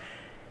somewhat.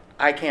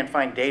 I can't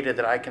find data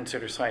that I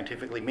consider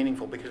scientifically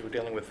meaningful because we're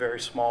dealing with very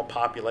small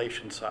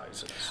population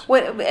sizes.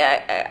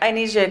 I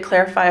need you to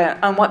clarify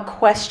on what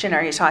question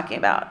are you talking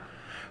about?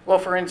 Well,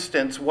 for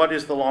instance, what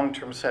is the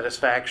long-term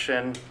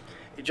satisfaction?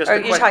 Just Are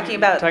you talking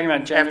about gender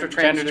after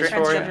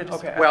dysphoria? transgender?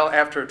 Okay. Well,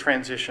 after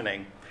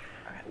transitioning.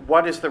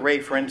 What is the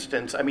rate, for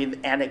instance? I mean,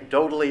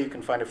 anecdotally, you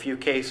can find a few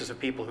cases of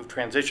people who've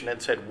transitioned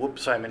and said,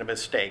 whoops, I made a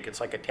mistake. It's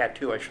like a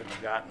tattoo I shouldn't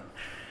have gotten.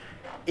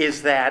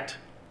 Is that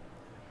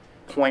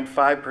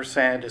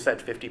 0.5%? Is that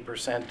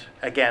 50%?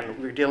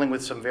 Again, we're dealing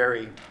with some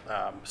very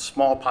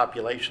small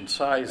population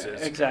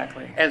sizes.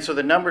 Exactly. And so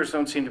the numbers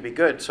don't seem to be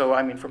good. So,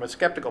 I mean, from a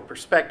skeptical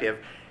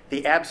perspective,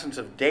 the absence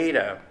of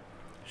data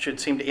should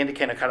seem to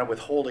indicate a kind of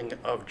withholding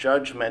of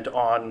judgment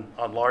on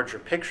larger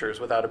pictures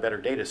without a better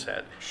data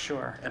set.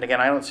 Sure. And again,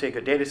 I don't see a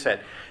good data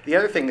set. The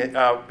other thing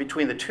that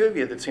between the two of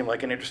you that seemed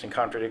like an interesting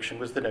contradiction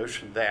was the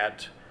notion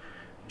that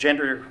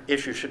gender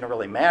issues shouldn't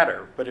really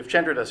matter. But if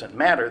gender doesn't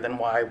matter, then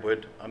why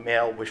would a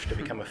male wish to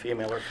become a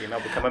female or a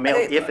female become a male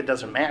if it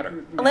doesn't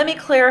matter? Let me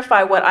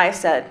clarify what I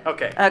said.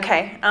 Okay.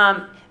 Okay.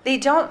 They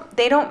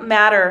don't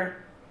matter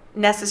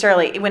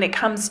necessarily when it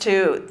comes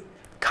to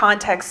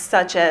contexts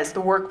such as the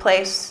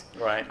workplace.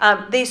 Right.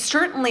 They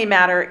certainly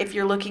matter if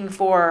you're looking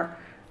for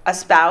a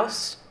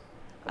spouse,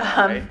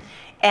 Right.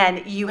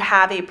 and you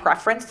have a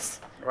preference.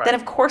 Right. Then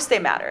of course they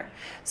matter.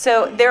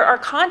 So there are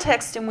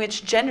contexts in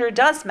which gender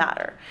does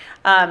matter.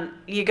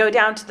 You go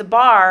down to the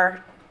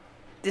bar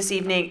this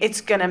evening,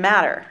 it's going to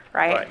matter,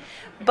 right? Right.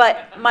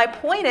 But my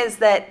point is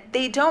that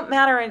they don't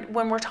matter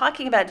when we're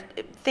talking about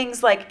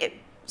things like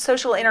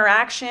social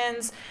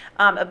interactions,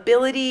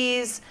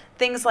 abilities,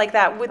 things like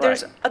that.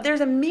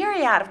 There's a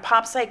myriad of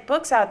pop psych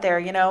books out there.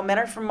 You know, Men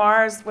Are From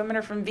Mars, Women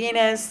Are From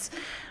Venus,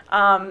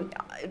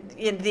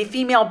 the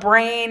female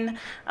brain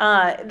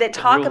that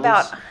talk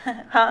about,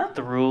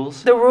 The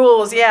rules. The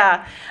rules,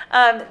 yeah,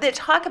 that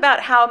talk about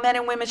how men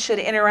and women should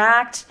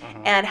interact,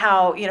 and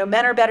how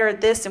men are better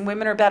at this and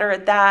women are better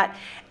at that.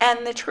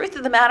 And the truth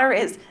of the matter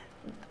is,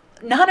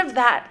 none of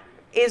that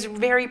is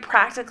very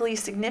practically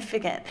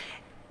significant.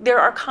 There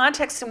are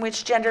contexts in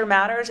which gender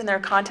matters, and there are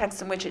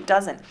contexts in which it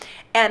doesn't.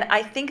 And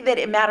I think that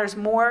it matters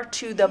more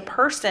to the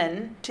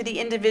person, to the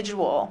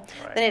individual,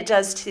 Right. than it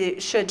does to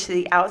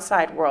the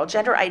outside world.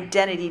 Gender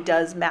identity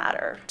does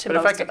matter to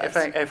most of us.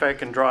 If I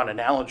can draw an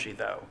analogy,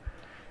 though,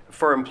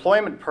 for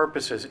employment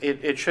purposes,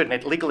 it shouldn't.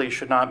 It legally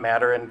should not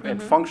matter,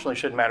 and functionally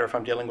shouldn't matter if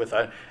I'm dealing with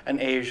an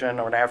Asian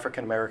or an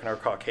African American or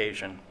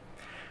Caucasian.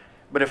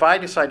 But if I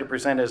decide to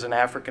present as an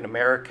African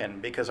American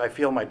because I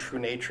feel my true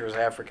nature is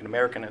African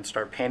American and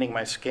start painting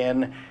my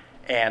skin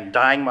and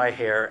dyeing my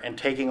hair and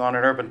taking on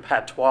an urban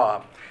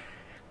patois,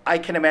 I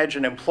can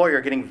imagine an employer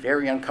getting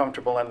very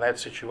uncomfortable in that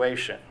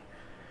situation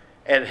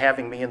and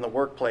having me in the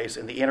workplace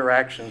and the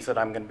interactions that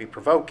I'm going to be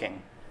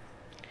provoking.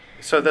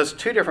 So there's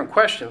two different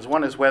questions.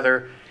 One is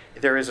whether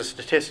there is a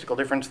statistical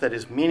difference that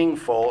is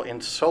meaningful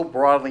and so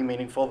broadly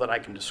meaningful that I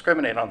can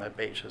discriminate on that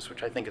basis,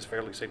 which I think is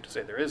fairly safe to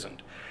say there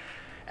isn't,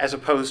 as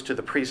opposed to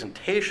the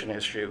presentation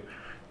issue,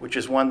 which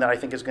is one that I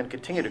think is going to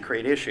continue to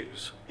create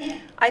issues.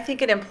 I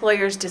think an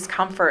employer's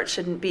discomfort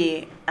shouldn't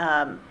be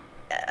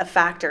a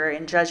factor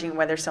in judging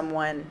whether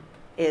someone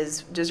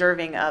is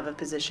deserving of a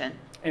position.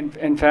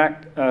 In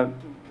fact,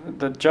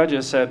 the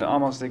judges said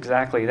almost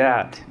exactly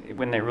that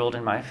when they ruled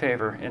in my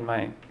favor in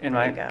my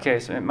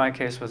case. My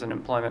case was an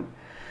employment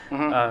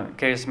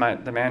case.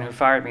 The man who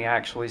fired me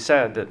actually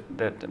said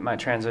that my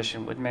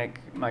transition would make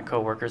my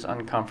coworkers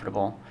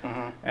uncomfortable,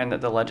 and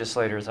that the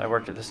legislators, I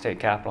worked at the state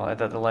capitol, that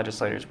the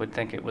legislators would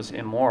think it was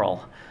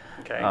immoral.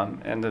 Okay.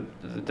 And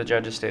the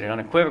judges stated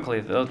unequivocally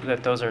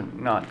that those are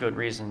not good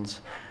reasons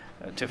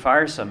to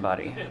fire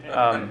somebody.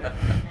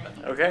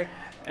 Okay.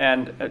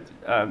 And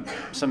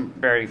some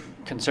very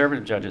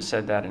conservative judges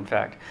said that, in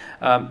fact.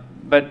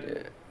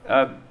 But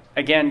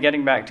again,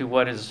 getting back to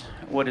what is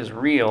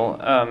real,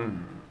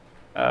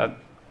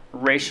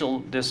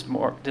 racial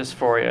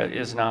dysphoria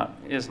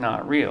is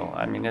not real.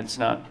 I mean, it's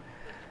not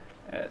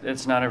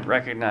a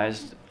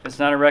recognized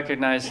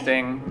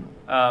thing.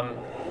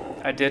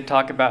 I did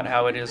talk about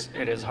how it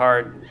is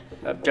hard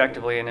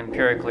objectively and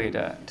empirically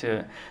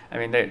to I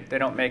mean, they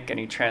don't make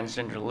any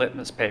transgender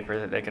litmus paper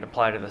that they could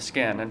apply to the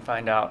skin and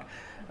find out,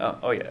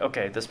 oh yeah,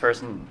 okay, this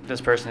person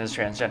is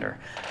transgender.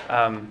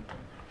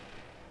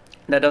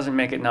 That doesn't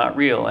make it not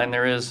real, and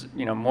there is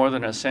more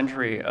than a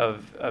century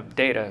of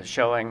data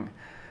showing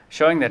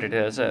showing that it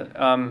is.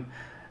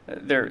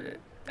 There,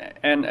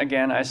 and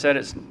again, I said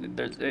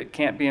it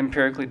can't be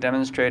empirically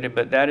demonstrated,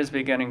 but that is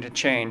beginning to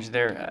change.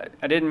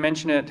 I didn't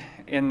mention it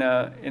in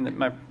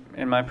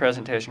my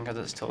presentation because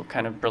it's still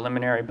kind of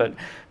preliminary, but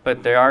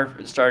they are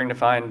starting to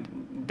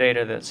find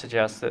data that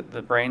suggests that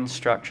the brain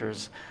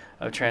structures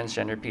of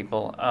transgender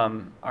people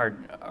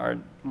are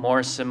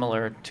more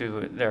similar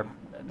to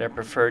their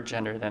preferred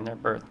gender than their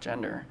birth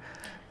gender.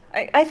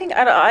 I think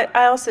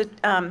I also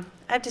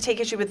have to take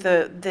issue with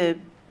the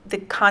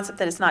concept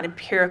that it's not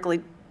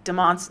empirically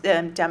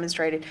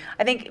demonstrated.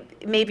 I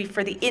think maybe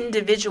for the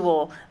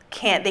individual,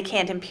 they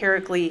can't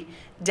empirically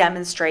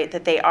demonstrate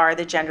that they are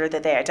the gender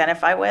that they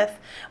identify with,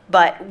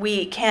 but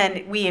we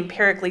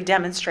empirically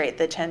demonstrate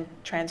that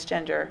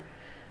transgender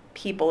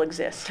people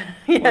exist.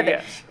 Well,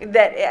 yes.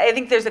 That I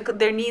think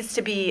there needs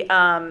to be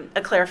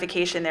a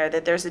clarification there,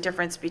 that there's a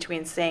difference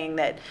between saying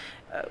that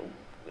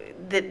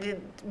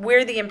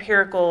where the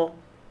empirical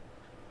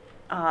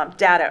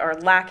data are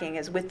lacking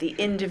is with the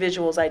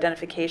individual's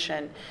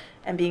identification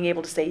and being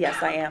able to say,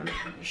 yes, I am.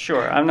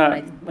 Sure, I'm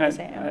not.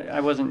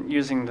 I wasn't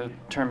using the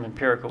term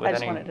empirical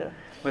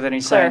with any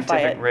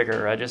scientific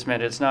rigor. I just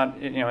meant it's not.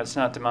 It's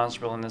not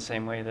demonstrable in the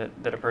same way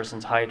that a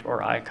person's height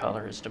or eye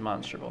color is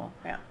demonstrable.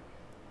 Yeah.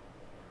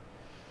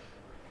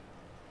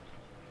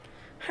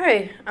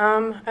 Hi,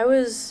 I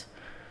was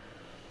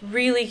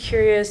really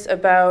curious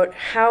about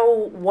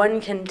how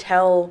one can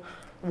tell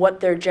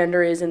what their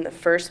gender is in the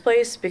first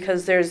place,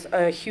 because there's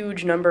a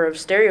huge number of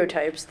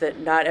stereotypes that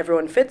not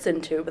everyone fits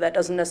into, but that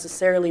doesn't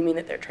necessarily mean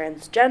that they're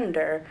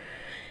transgender.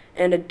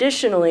 And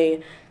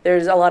additionally,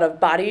 there's a lot of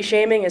body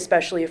shaming,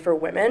 especially for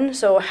women.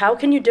 So how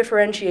can you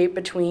differentiate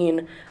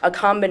between a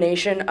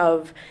combination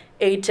of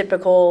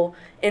atypical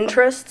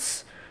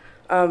interests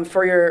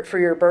for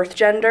your birth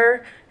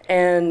gender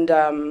and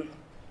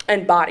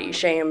body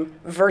shame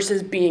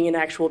versus being an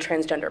actual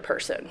transgender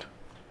person?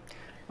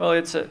 Well,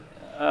 it's a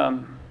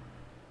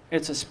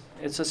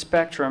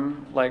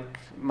spectrum, like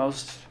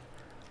most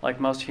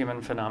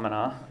human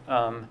phenomena,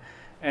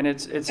 and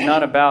it's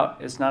not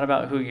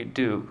about who you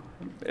do.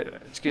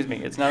 Excuse me.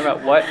 It's not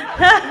about what.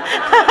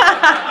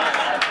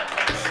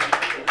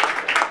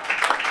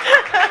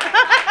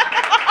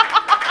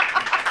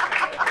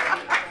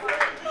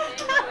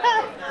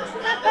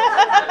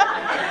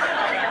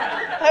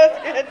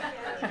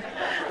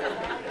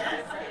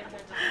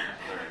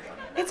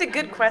 It's a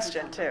good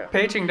question, too.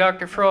 Paging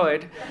Dr.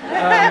 Freud.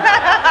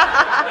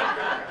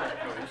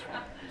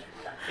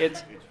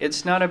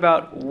 It's not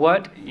about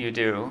what you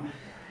do.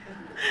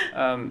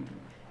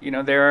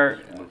 There are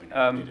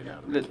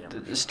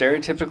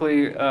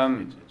stereotypically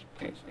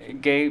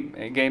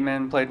gay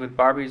men played with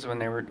Barbies when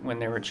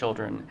they were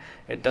children.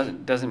 It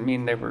doesn't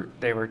mean they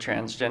were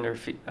transgender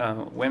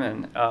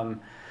women.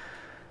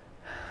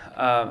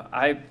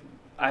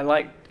 I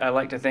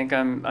like to think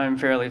I'm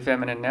fairly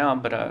feminine now,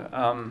 but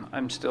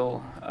I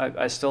still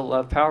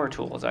love power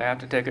tools. I have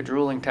to take a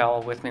drooling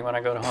towel with me when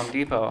I go to Home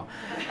Depot.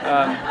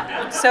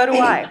 So do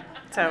I.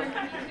 So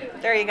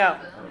there you go.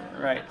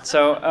 Right.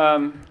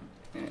 So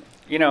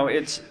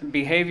it's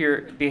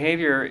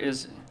behavior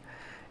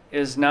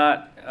is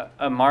not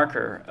a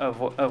marker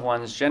of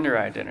one's gender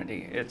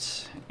identity.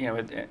 It's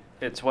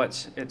it's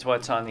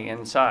what's on the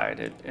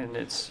inside, and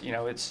it's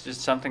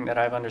just something that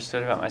I've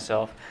understood about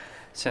myself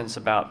since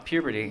about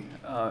puberty.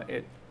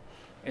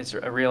 It's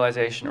a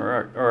realization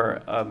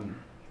or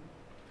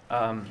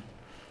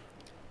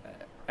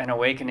an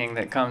awakening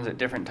that comes at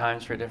different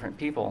times for different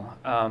people.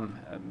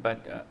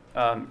 But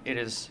it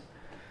is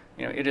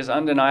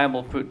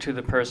undeniable to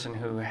the person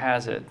who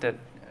has it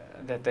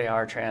that they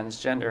are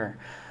transgender.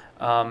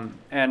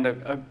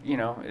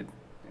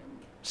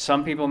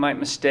 Some people might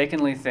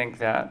mistakenly think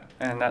that,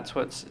 and that's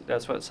what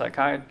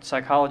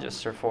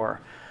psychologists are for.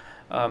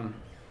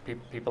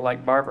 People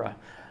like Barbara.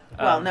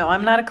 Well, no,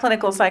 I'm not a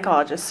clinical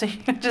psychologist, so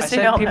just I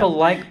said people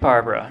like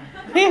Barbara.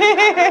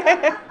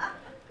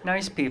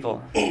 Nice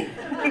people.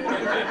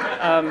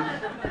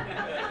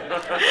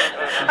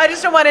 I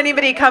just don't want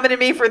anybody coming to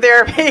me for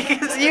therapy,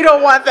 because you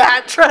don't want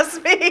that,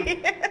 trust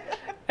me.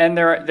 And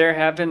there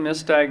have been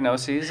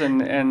misdiagnoses,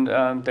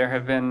 and there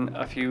have been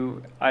a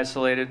few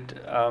isolated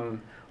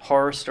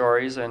horror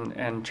stories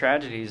and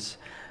tragedies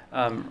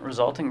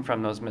resulting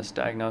from those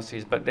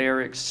misdiagnoses, but they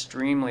are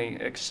extremely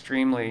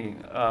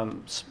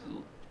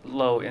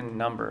low in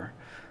number.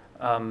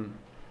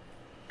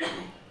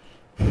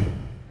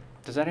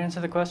 Does that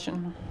answer the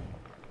question?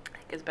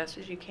 As best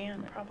as you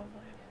can, probably.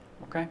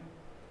 Okay.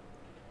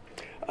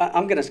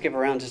 I'm going to skip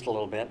around just a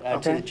little bit. Okay.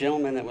 To the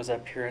gentleman that was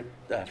up here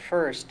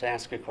first to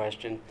ask a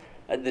question,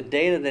 the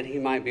data that he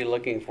might be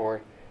looking for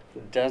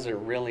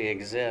doesn't really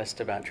exist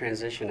about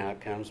transition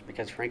outcomes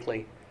because,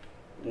 frankly,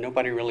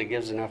 nobody really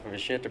gives enough of a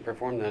shit to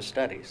perform those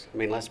studies. I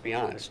mean, let's be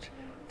honest.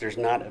 There's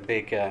not a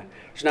big cry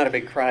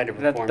to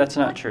perform. That's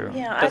not true.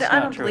 Yeah, That's I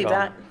not don't true believe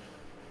at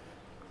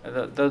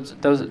all.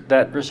 that.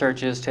 That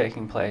research is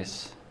taking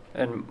place,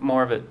 and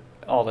more of it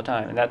all the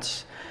time. And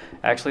that's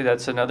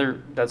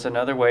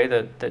another way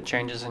that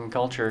changes in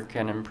culture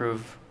can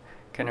improve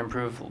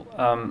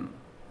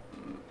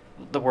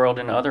the world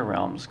in other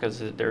realms, because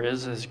there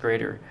is this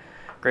greater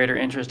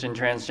interest in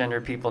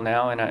transgender people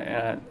now,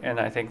 and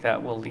I think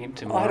that will lead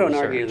to more I don't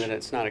research. argue that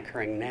it's not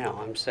occurring now.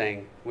 I'm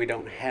saying we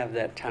don't have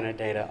that ton of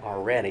data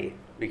already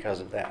because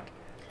of that.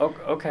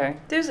 Okay.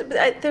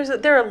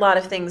 There are a lot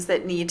of things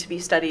that need to be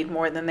studied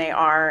more than they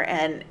are,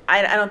 and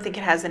I don't think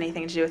it has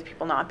anything to do with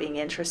people not being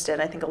interested.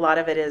 I think a lot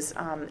of it is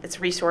it's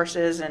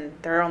resources, and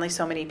there are only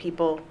so many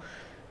people,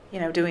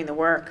 doing the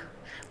work.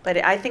 But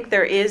I think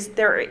there is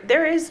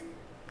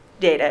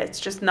data. It's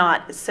just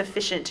not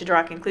sufficient to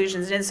draw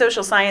conclusions. And in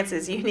social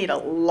sciences, you need a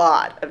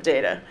lot of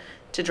data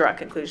to draw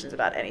conclusions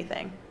about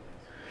anything.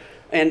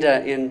 And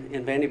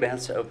in Vandy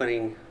Beth's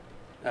opening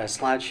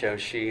slideshow,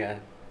 she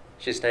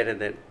stated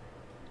that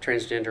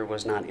transgender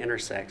was not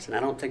intersex, and I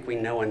don't think we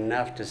know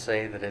enough to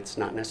say that it's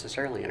not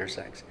necessarily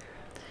intersex,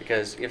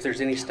 because if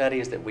there's any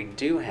studies that we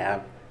do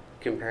have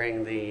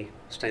comparing the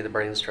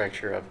brain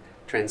structure of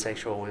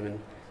transsexual women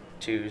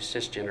to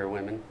cisgender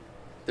women,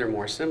 they're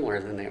more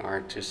similar than they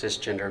are to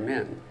cisgender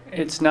men.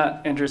 It's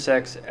not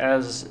intersex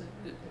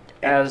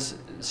as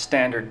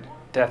standard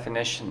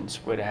definitions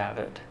would have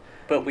it.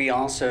 But we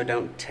also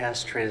don't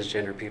test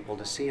transgender people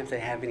to see if they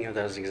have any of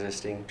those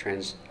existing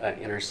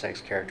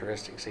intersex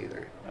characteristics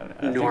either.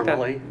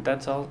 Normally.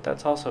 That's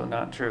also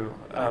not true.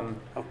 Oh,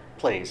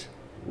 please.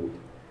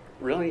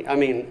 Really? I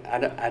mean,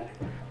 none of the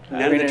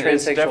transsexual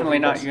it's definitely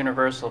not people-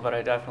 universal, but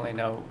I definitely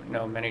know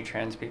many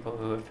trans people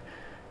who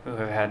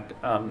have had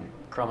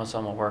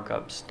chromosomal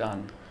workups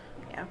done.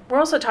 Yeah, we're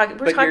also talking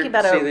But talking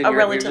about see, then a you're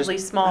relatively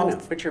just- small I know,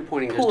 but you're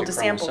pointing pool just to to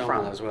sample chromosomal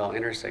from. as well.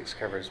 Intersex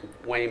covers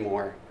way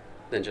more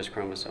than just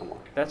chromosomal.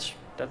 That's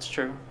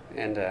true.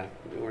 And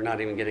we're not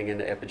even getting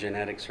into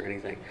epigenetics or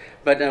anything.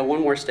 But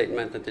one more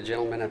statement that the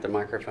gentleman at the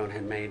microphone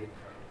had made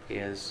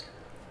is,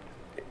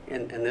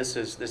 and this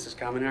is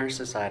common in our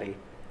society,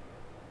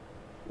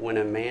 when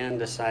a man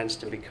decides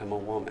to become a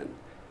woman,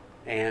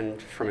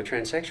 and from a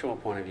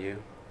transsexual point of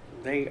view,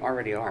 they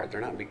already are.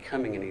 They're not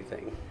becoming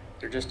anything.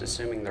 They're just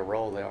assuming the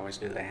role they always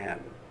knew they had.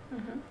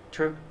 Mm-hmm.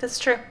 True. That's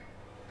true.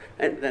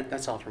 And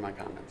that's all for my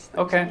comments. Thanks.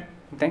 Okay.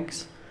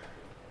 Thanks.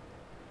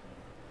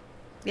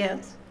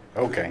 Yes.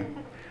 Okay.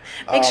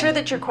 Make sure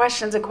that your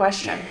question's a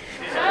question.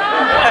 You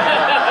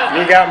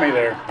got me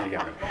there. You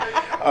got me.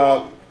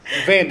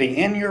 Vandy,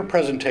 in your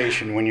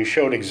presentation, when you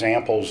showed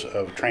examples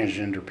of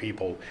transgender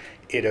people,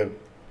 it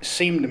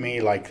seemed to me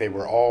like they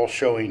were all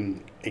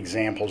showing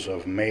examples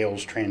of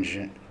males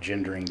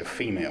transgendering to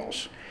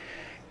females.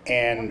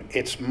 And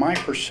it's my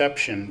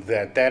perception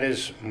that that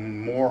is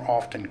more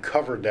often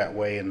covered that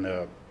way in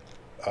the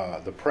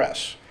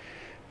press.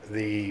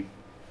 The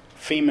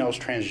females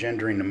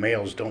transgendering to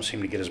males don't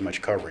seem to get as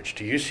much coverage.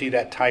 Do you see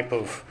that type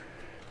of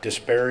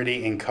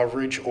disparity in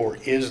coverage, or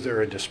is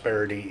there a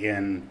disparity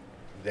in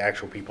the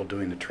actual people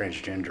doing the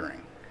transgendering?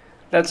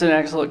 That's an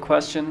excellent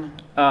question,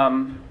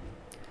 and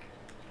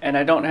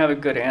I don't have a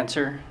good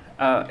answer.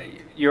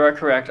 You are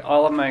correct.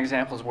 All of my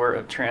examples were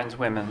of trans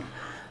women.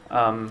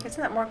 Isn't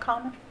that more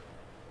common?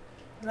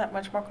 Isn't that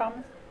much more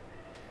common?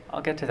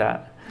 I'll get to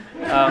that.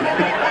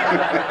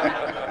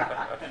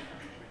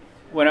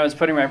 When I was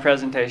putting my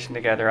presentation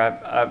together,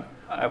 I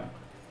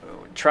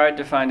tried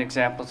to find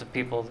examples of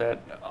people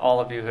that all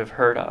of you have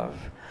heard of,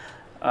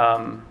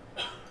 and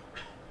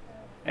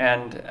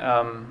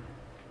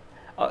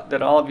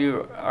that all of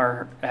you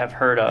have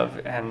heard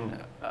of,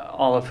 and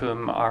all of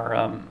whom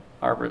are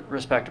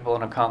respectable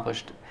and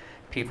accomplished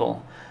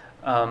people.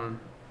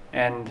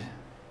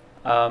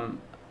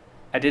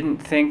 I didn't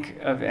think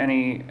of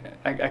any.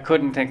 I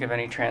couldn't think of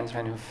any trans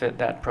men who fit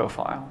that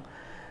profile.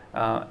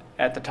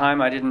 At the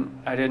time, I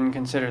didn't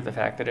consider the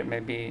fact that it may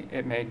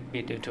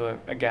be due to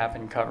a gap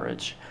in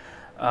coverage.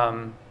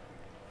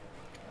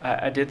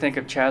 I did think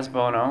of Chaz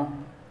Bono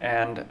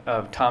and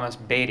of Thomas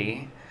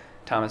Beatty.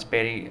 Thomas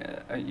Beatty,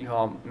 you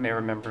all may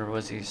remember,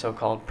 was the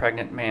so-called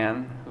pregnant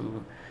man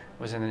who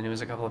was in the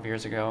news a couple of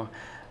years ago.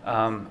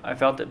 I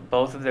felt that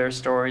both of their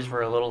stories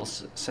were a little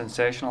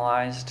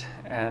sensationalized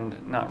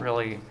and not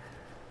really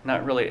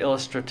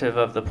illustrative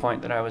of the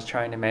point that I was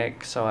trying to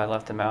make, so I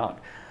left them out.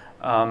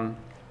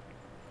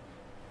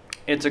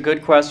 It's a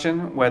good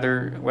question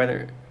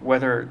whether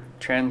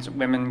trans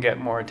women get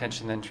more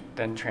attention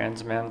than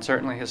trans men.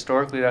 Certainly,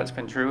 historically, that's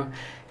been true.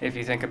 If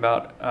you think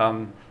about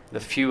the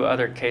few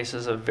other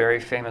cases of very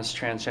famous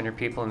transgender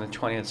people in the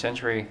 20th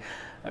century,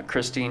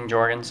 Christine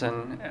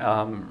Jorgensen,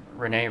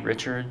 Renee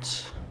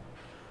Richards,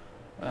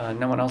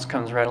 no one else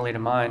comes readily to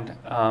mind.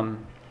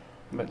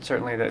 But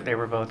certainly that they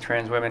were both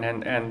trans women,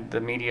 and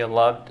the media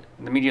loved.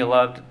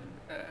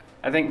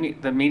 I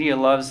think the media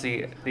loves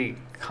the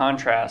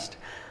contrast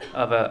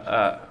of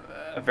a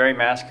very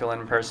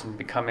masculine person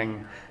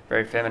becoming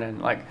very feminine.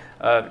 Like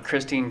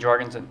Christine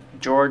Jorgensen,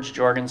 George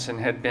Jorgensen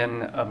had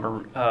been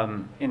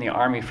in the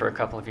Army for a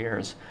couple of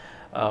years,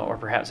 or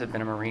perhaps had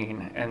been a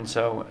Marine. And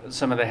so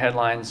some of the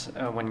headlines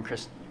when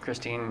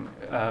Christine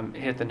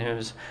hit the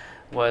news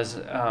was.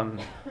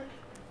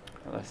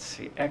 Let's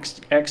see,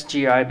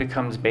 XGI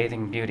becomes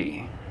bathing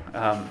beauty.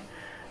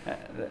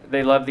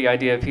 They love the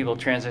idea of people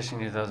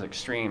transitioning to those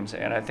extremes,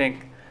 and I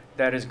think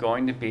that is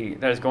going to be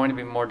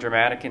more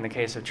dramatic in the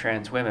case of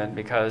trans women,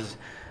 because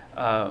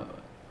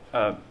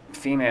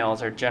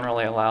females are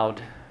generally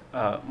allowed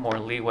more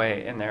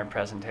leeway in their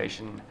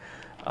presentation.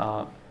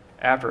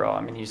 After all,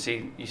 I mean, you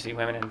see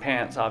women in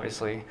pants,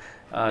 obviously.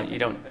 You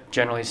don't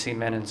generally see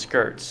men in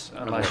skirts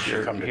unless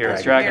you're here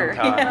at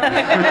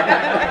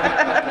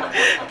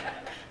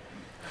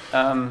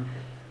DragonCon.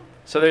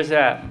 So there's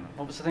that.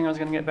 What was the thing I was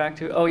going to get back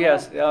to? Oh,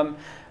 yes.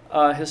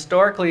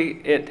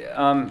 Historically, it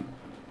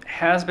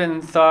has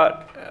been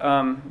thought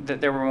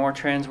that there were more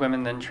trans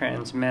women than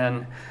trans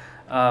men,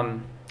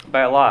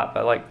 by a lot,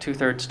 by like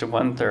 2/3 to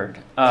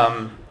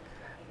 1/3.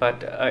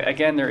 But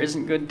again, there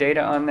isn't good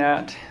data on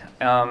that.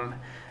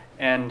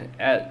 And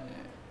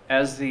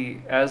as the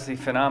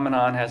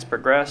phenomenon has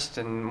progressed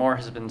and more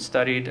has been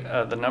studied,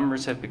 the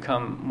numbers have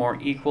become more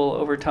equal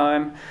over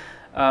time.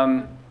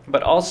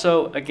 But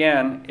also,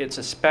 again, it's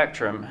a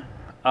spectrum.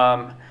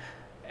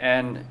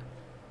 And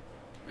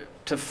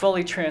to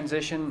fully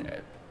transition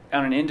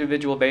on an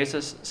individual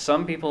basis,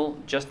 some people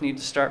just need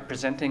to start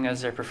presenting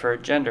as their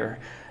preferred gender.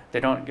 They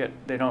don't get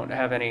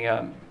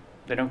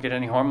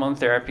any hormone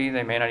therapy.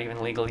 They may not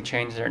even legally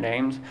change their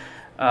names.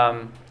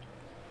 And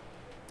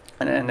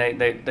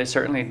they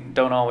certainly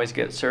don't always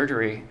get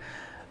surgery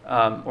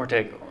or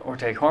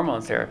take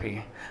hormone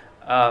therapy.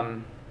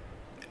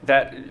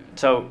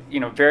 So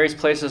various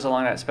places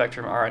along that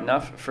spectrum are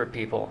enough for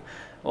people.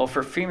 Well,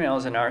 for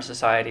females in our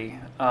society,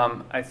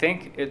 I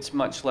think it's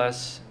much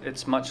less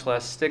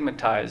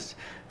stigmatized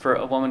for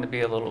a woman to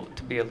be a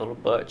little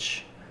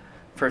butch,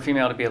 for a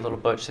female to be a little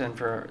butch than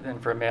for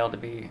a male to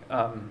be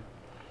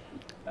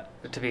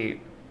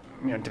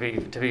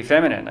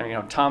feminine. I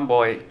mean,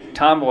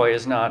 tomboy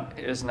is not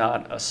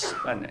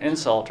an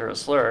insult or a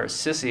slur.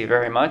 Sissy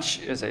very much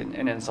is an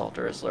insult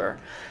or a slur.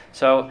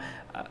 So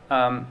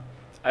I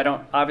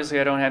don't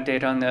have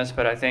data on this,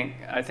 but I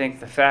think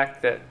the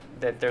fact that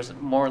there's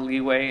more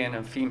leeway in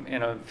a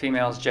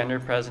female's gender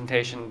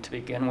presentation to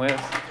begin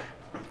with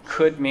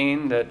could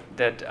mean that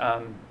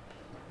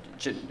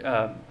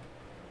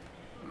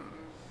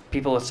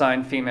people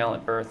assigned female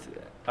at birth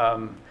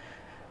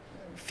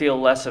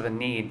feel less of a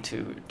need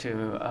to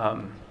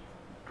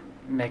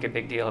make a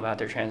big deal about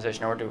their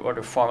transition or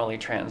to formally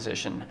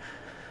transition.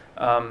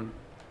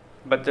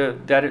 But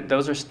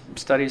those are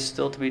studies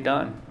still to be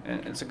done.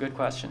 And it's a good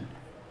question.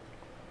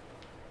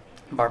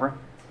 Barbara,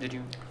 did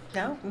you?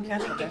 No, I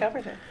think you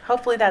covered it.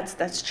 Hopefully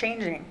that's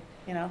changing,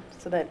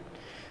 so that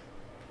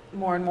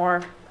more and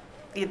more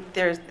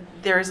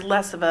there's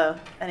less of an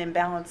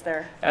imbalance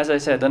there. As I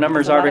said, the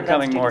numbers are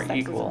becoming more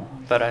equal,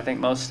 but I think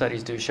most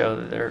studies do show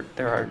that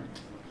there are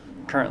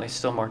currently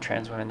still more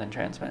trans women than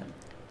trans men.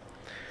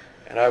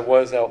 And I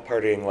was out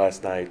partying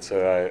last night,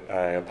 so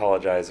I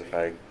apologize if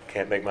I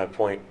can't make my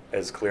point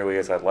as clearly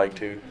as I'd like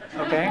to.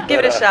 Okay.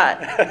 Give it a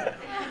shot.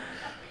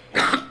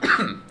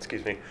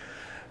 Excuse me.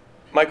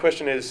 My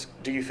question is,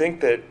 do you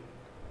think that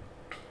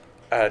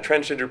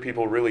transgender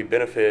people really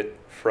benefit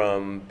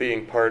from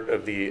being part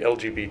of the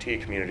LGBT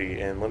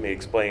community? And let me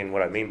explain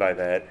what I mean by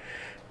that.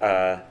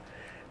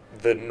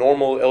 The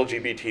normal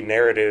LGBT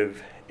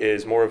narrative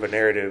is more of a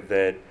narrative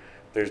that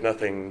there's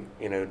nothing,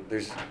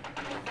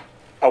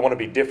 I want to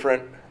be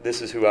different,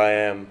 this is who I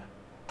am,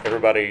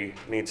 everybody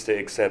needs to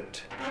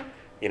accept,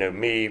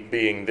 me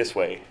being this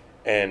way.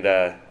 And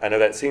I know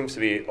that seems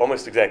to be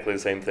almost exactly the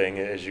same thing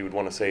as you would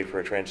want to say for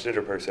a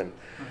transgender person,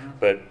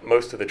 but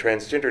most of the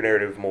transgender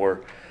narrative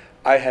more,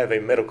 I have a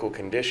medical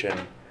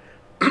condition,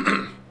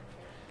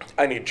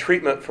 I need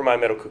treatment for my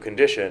medical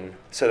condition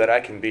so that I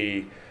can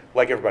be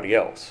like everybody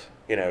else,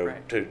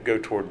 right. To go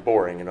toward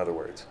boring, in other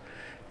words.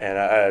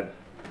 And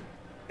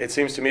it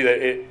seems to me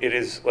that it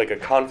is like a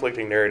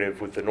conflicting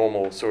narrative with the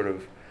normal sort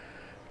of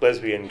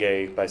lesbian,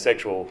 gay,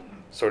 bisexual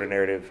sort of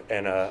narrative.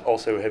 And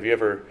also, have you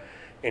ever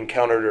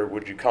encountered, or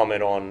would you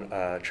comment on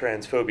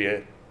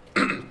transphobia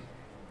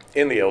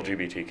in the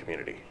LGBT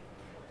community?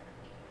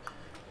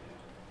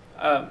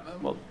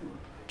 Well,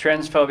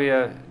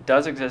 transphobia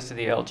does exist in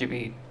the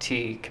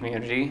LGBT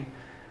community.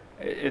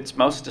 It's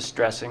most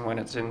distressing when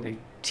it's in the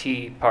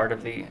T part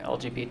of the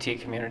LGBT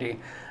community.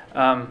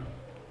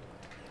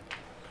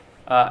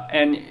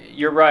 And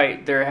you're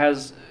right, there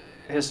has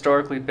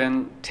historically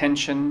been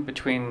tension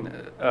between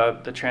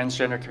the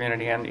transgender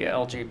community and the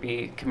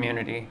LGBT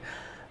community.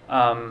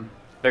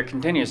 There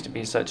continues to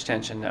be such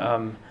tension.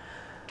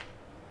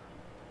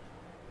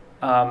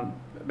 But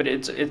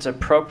it's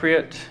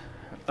appropriate.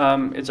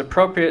 It's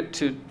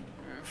appropriate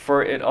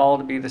for it all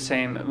to be the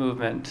same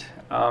movement,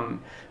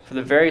 for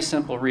the very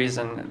simple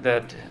reason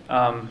that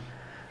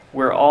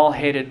we're all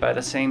hated by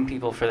the same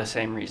people for the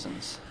same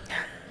reasons.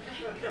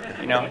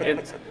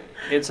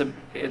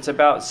 It's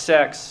about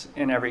sex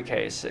in every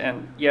case,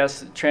 and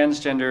yes,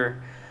 transgender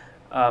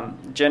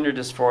gender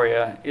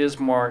dysphoria is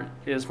more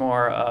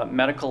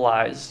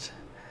medicalized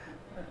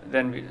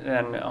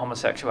than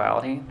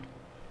homosexuality.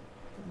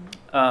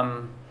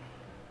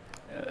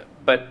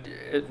 But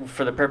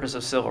for the purpose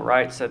of civil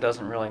rights, that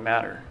doesn't really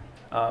matter.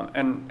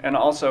 And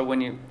also, when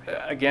you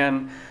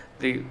again,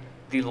 the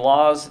the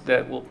laws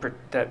that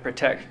that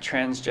protect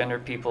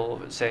transgender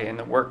people, say in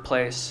the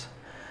workplace,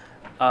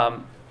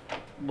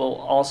 will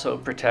also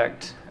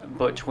protect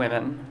butch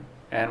women,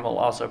 and will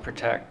also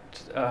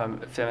protect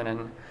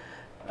feminine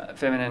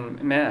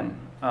men.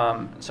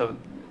 So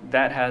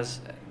that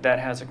has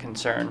a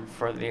concern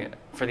for the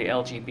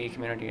LGBT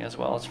community as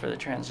well as for the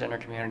transgender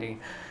community.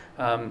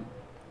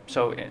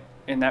 So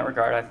in that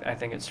regard, I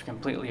think it's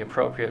completely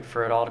appropriate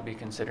for it all to be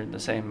considered the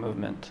same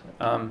movement.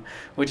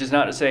 Which is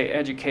not to say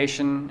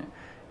education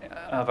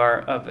of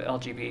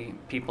LGBT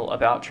people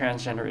about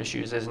transgender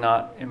issues is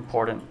not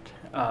important.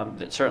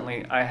 That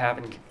certainly I have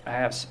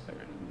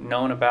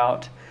known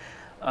about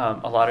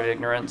a lot of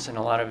ignorance and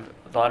a lot of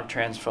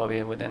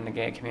transphobia within the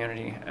gay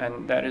community,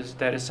 and that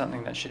is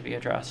something that should be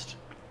addressed.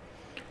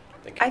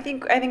 I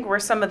think where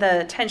some of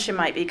the tension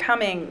might be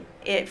coming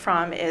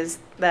from is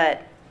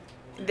that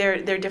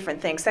they're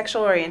different things.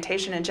 Sexual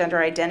orientation and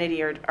gender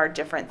identity are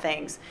different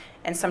things,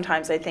 and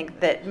sometimes I think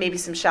that maybe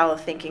some shallow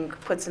thinking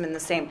puts them in the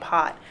same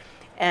pot.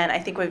 And I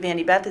think what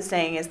Vandy Beth is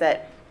saying is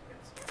that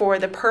for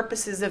the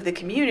purposes of the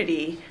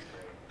community,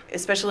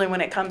 especially when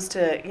it comes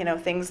to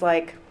things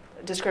like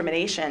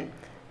discrimination,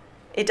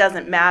 it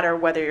doesn't matter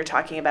whether you're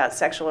talking about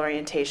sexual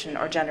orientation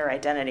or gender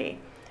identity,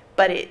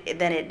 but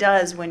then it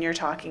does when you're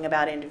talking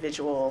about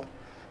individual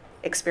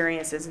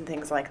experiences and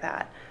things like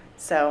that.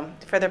 So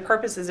for the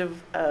purposes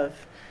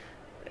of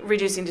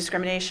reducing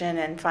discrimination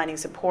and finding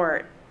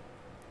support,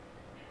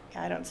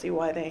 I don't see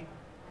why they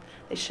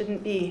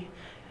shouldn't be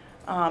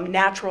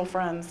natural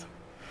friends.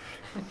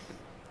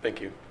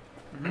 Thank you.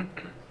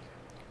 Mm-hmm.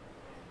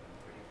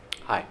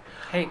 Hi.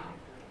 Hey.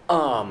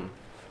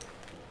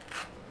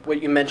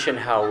 What you mentioned,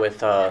 how with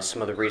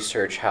some of the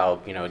research,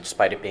 how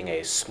despite it being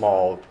a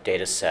small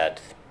data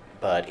set,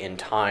 but in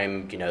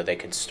time they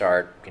could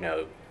start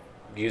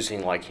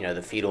using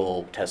the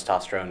fetal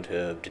testosterone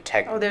to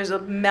detect. Oh, there's a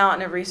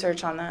mountain of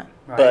research on that.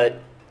 Right.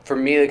 But for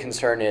me, the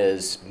concern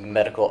is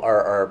medical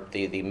or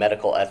the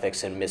medical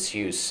ethics and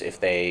misuse. If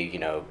they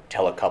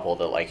tell a couple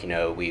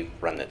that we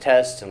run the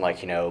test and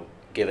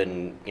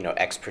given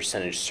X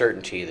percentage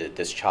certainty that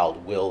this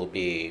child will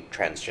be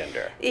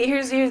transgender.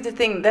 Here's the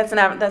thing.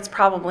 That's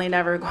probably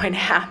never going to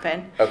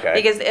happen. Okay.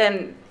 Because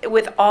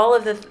with all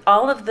of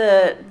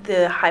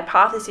the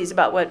hypotheses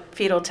about what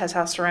fetal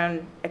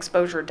testosterone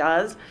exposure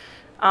does,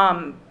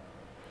 a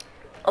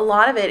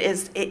lot of it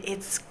is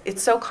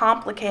it's so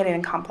complicated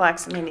and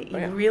complex. I mean,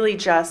 you really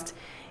just.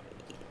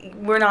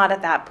 We're not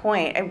at that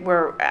point.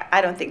 I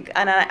don't think,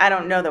 and I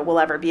don't know that we'll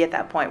ever be at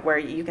that point where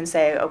you can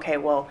say, okay,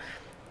 well,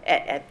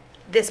 at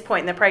this point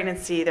in the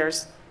pregnancy,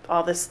 there's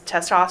all this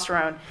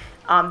testosterone,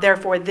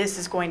 therefore this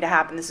is going to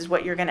happen. This is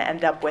what you're going to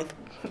end up with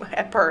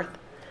at birth.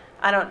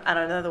 I don't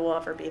know that we'll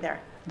ever be there.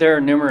 There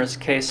are numerous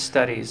case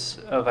studies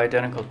of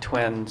identical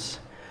twins,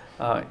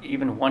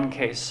 even one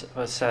case of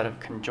a set of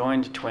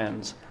conjoined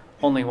twins,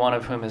 only one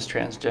of whom is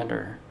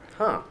transgender.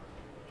 Huh.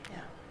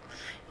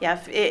 Yeah,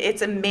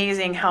 it's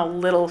amazing how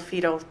little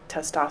fetal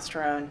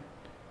testosterone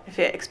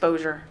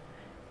exposure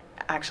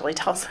actually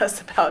tells us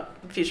about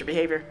future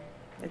behavior.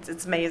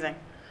 It's amazing.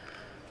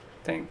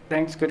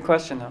 Thanks. Good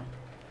question, though.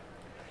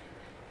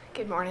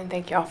 Good morning.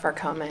 Thank you all for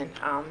coming.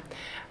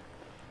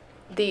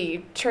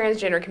 The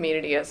transgender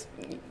community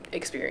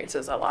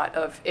experiences a lot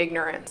of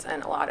ignorance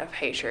and a lot of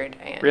hatred.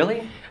 And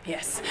really?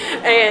 Yes.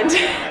 And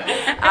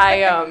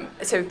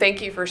so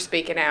thank you for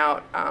speaking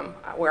out.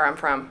 Where I'm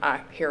from,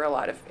 I hear a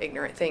lot of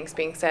ignorant things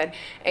being said.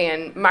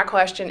 And my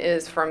question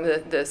is from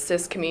the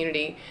cis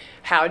community,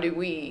 how do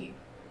we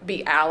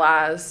be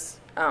allies?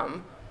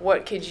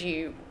 What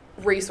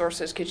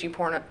resources could you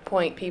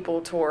point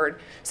people toward,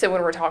 so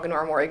when we're talking to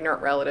our more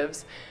ignorant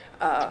relatives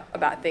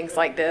about things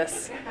like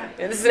this?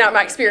 And this is not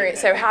my experience,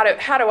 so how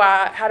do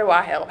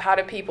I help? How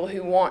do people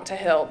who want to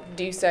help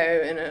do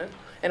so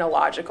in a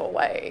logical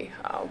way?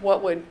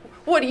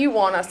 What do you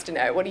want us to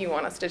know? What do you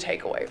want us to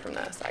take away from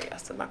this, I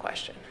guess is my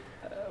question.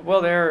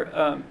 Well,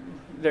 there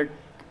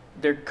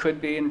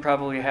could be and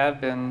probably have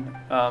been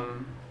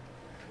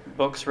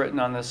books written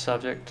on this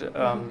subject.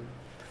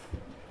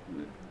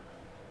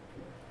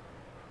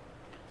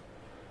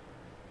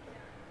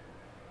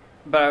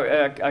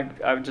 But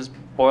I would just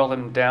boil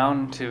them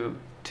down to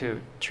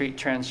treat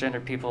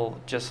transgender people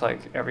just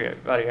like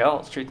everybody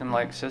else. Treat them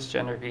like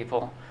cisgender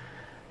people,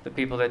 the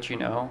people that you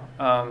know.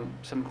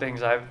 Some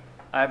things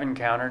I've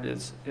encountered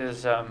is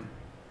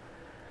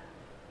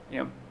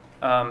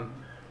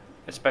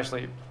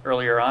especially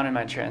earlier on in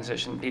my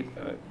transition,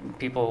 when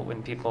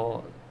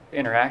people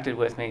interacted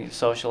with me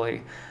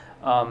socially,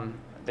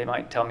 they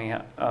might tell me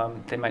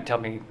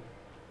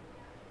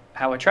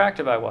how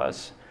attractive I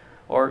was,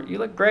 or you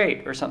look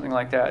great, or something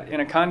like that,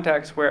 in a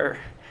context where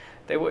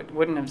they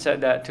wouldn't have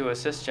said that to a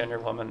cisgender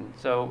woman.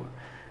 So,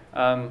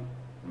 the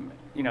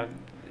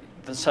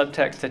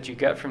subtext that you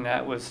get from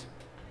that was,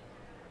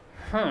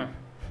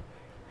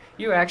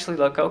 you actually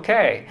look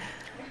okay.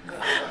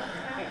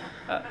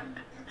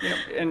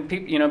 And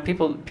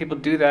people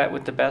do that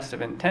with the best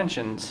of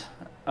intentions,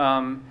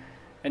 and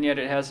yet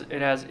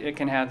it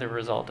can have the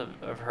result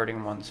of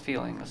hurting one's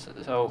feelings.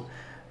 So,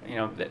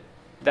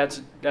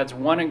 that's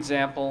one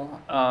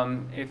example.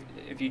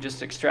 If you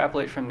just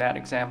extrapolate from that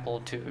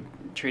example to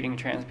treating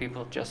trans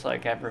people just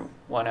like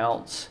everyone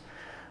else,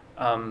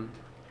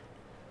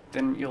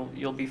 then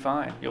you'll be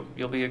fine.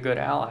 You'll be a good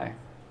ally,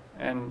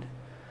 and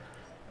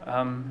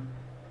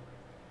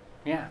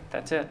yeah,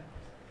 that's it.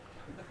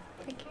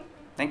 Thank you.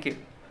 Thank you.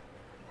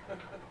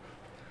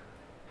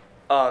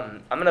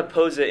 I'm going to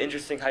pose an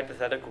interesting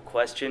hypothetical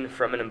question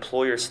from an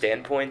employer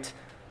standpoint.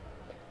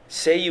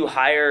 Say you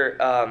hire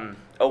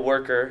a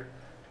worker,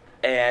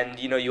 and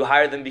you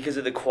hire them because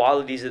of the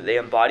qualities that they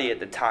embody at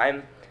the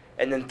time,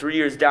 and then 3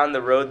 years down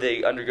the road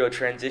they undergo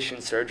transition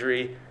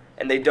surgery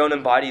and they don't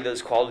embody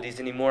those qualities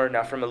anymore.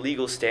 Now, from a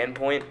legal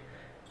standpoint,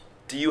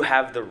 do you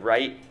have the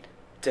right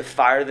to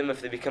fire them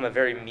if they become a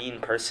very mean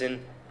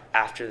person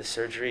after the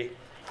surgery?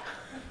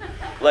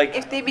 Like,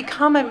 if they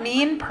become a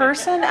mean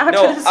person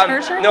after the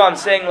surgery? I'm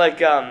saying, like,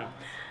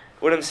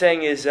 what I'm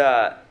saying is,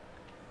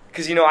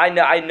 because, I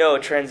know a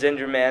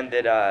transgender man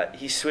that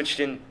he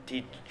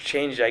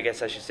changed, I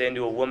guess I should say,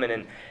 into a woman,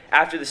 and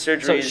after the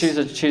surgery... So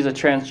she's a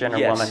transgender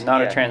woman,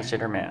 not a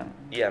transgender man.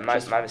 Yeah, my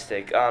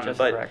mistake. Just for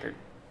but the record.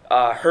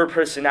 Her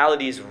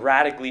personality is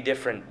radically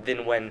different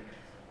than when,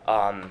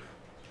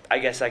 I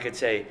guess I could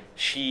say,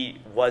 she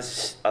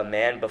was a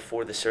man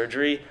before the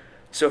surgery.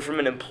 So from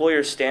an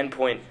employer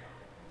standpoint,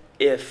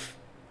 if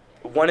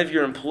one of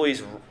your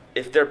employees,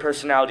 if their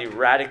personality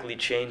radically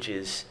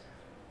changes,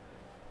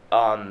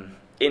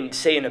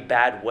 in a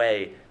bad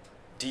way,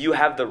 do you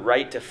have the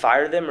right to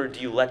fire them, or do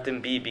you let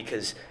them be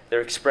because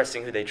they're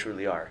expressing who they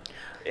truly are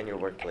in your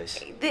workplace?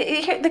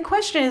 The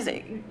question is,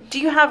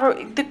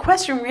 the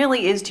question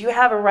really is, do you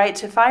have a right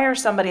to fire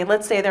somebody,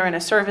 let's say they're in a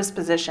service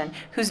position,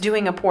 who's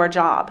doing a poor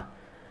job?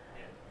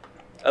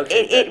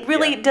 Okay.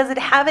 Does it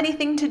have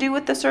anything to do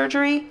with the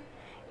surgery?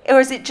 Or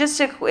is it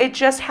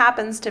just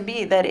happens to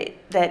be that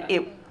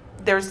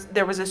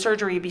there was a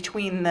surgery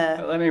between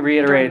the... Let me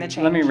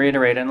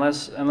reiterate.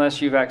 Unless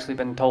you've actually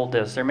been told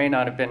this, there may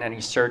not have been any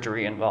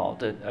surgery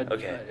involved.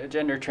 A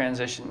gender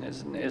transition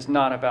is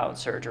not about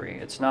surgery.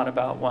 It's not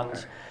about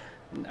one's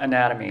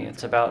anatomy.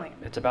 It's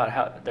about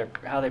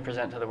how they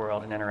present to the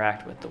world and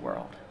interact with the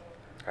world.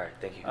 All right.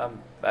 Thank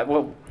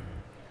you.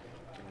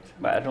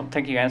 I don't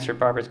think you answered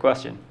Barbara's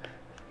question.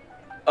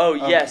 Oh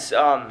yes.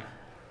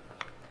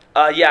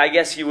 Yeah, I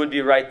guess you would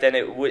be right then.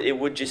 It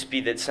would just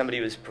be that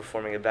somebody was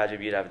performing a bad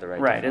job. You'd have the right.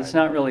 Right. It's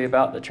not really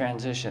about the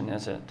transition,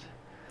 is it?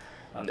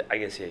 I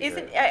guess yeah. Is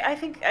it? I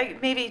think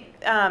maybe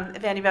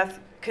Vandy Beth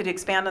could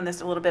expand on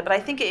this a little bit, but I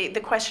think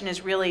the question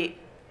is really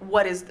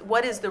what is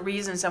the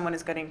reason someone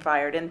is getting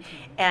fired,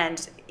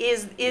 and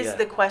is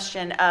the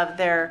question of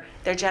their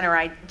gender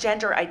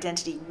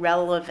identity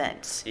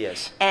relevant?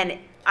 Yes. And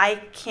I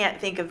can't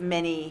think of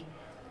many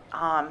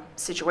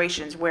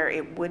situations where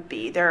it would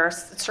be. There are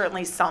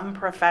certainly some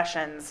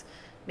professions,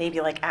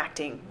 maybe like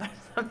acting,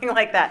 something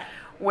like that,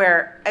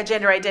 where a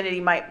gender identity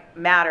might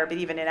matter, but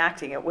even in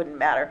acting it wouldn't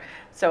matter.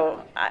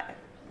 So,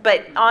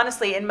 but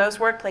honestly, in most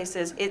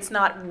workplaces, it's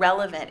not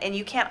relevant, and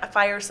you can't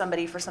fire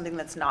somebody for something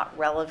that's not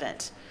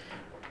relevant.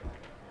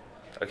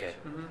 Okay.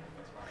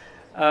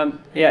 Mm-hmm.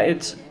 Yeah,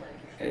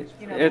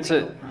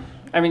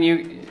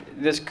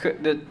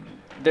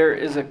 there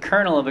is a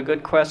kernel of a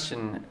good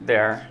question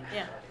there.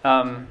 Yeah.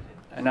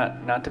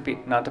 Not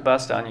to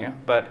bust on you,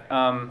 but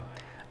I'm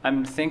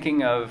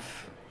thinking,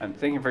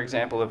 for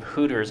example, of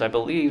Hooters. I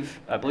believe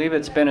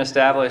it's been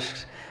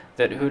established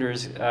that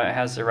Hooters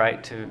has the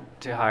right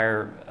to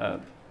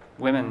hire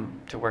women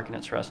to work in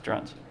its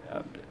restaurants,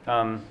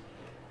 to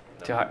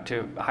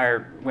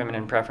hire women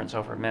in preference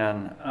over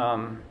men.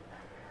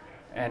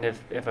 And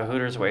if a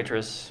Hooters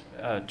waitress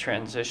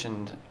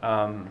transitioned,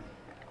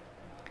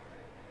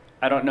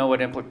 I don't know what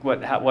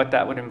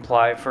that would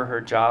imply for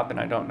her job, and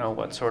I don't know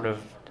what sort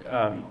of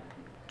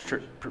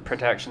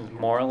protections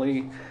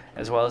morally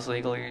as well as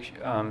legally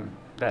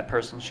that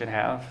person should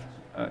have.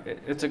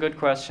 It's a good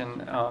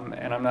question,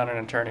 and I'm not an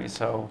attorney,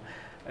 so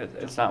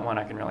it's not one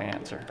I can really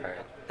answer. All right,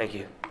 thank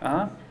you.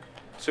 Uh-huh.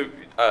 So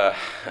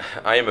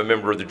I am a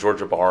member of the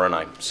Georgia Bar, and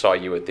I saw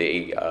you at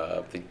the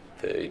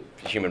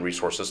Human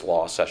Resources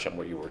Law session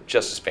where you were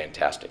just as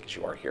fantastic as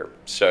you are here.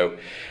 So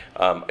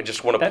I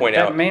just want to point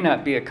out... That may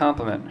not be a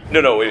compliment.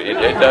 No, it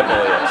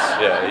definitely is.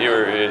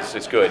 Yeah,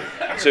 it's good.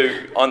 So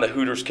on the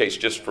Hooters case,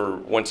 just for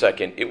 1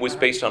 second, it was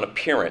based on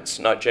appearance,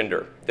 not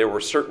gender. There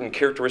were certain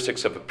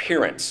characteristics of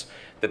appearance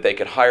that they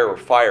could hire or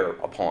fire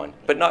upon,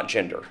 but not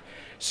gender.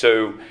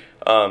 So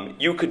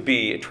you could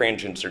be a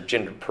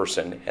transgender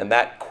person, and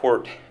that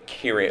court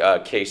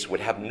case would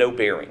have no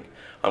bearing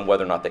on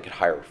whether or not they could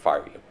hire or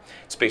fire you.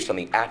 It's based on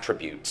the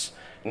attributes,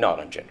 not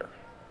on gender.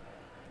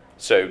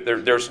 So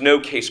there's no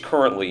case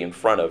currently in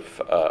front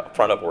of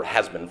or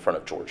has been in front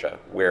of Georgia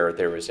where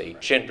there is a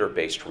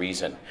gender-based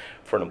reason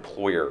for an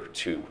employer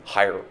to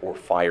hire or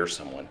fire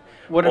someone.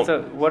 What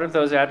if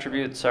those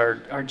attributes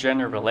are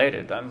gender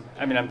related?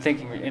 I'm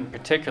thinking in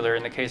particular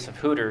in the case of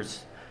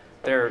Hooters,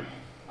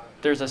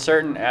 there's a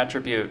certain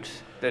attribute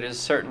that is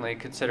certainly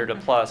considered a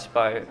plus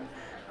by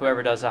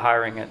whoever does the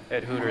hiring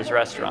at Hooters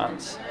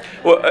restaurants.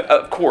 Well,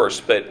 of course,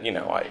 but you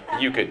know,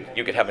 you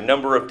could have a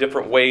number of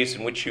different ways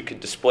in which you could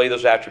display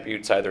those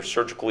attributes, either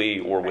surgically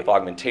or with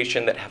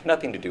augmentation, that have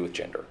nothing to do with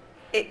gender.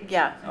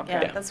 Yeah,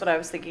 that's what I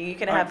was thinking. You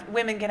can have,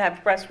 women can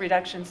have breast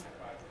reduction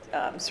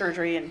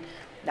surgery and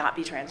not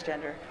be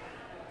transgender.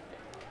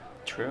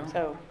 True.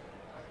 So.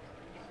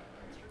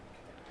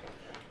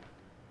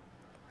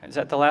 Is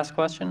that the last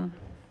question?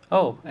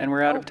 Oh, and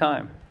we're out of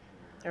time.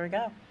 There we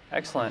go.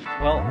 Excellent.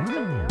 Well,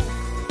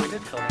 we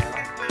did fill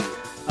that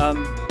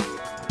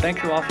out.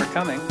 Thank you all for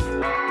coming.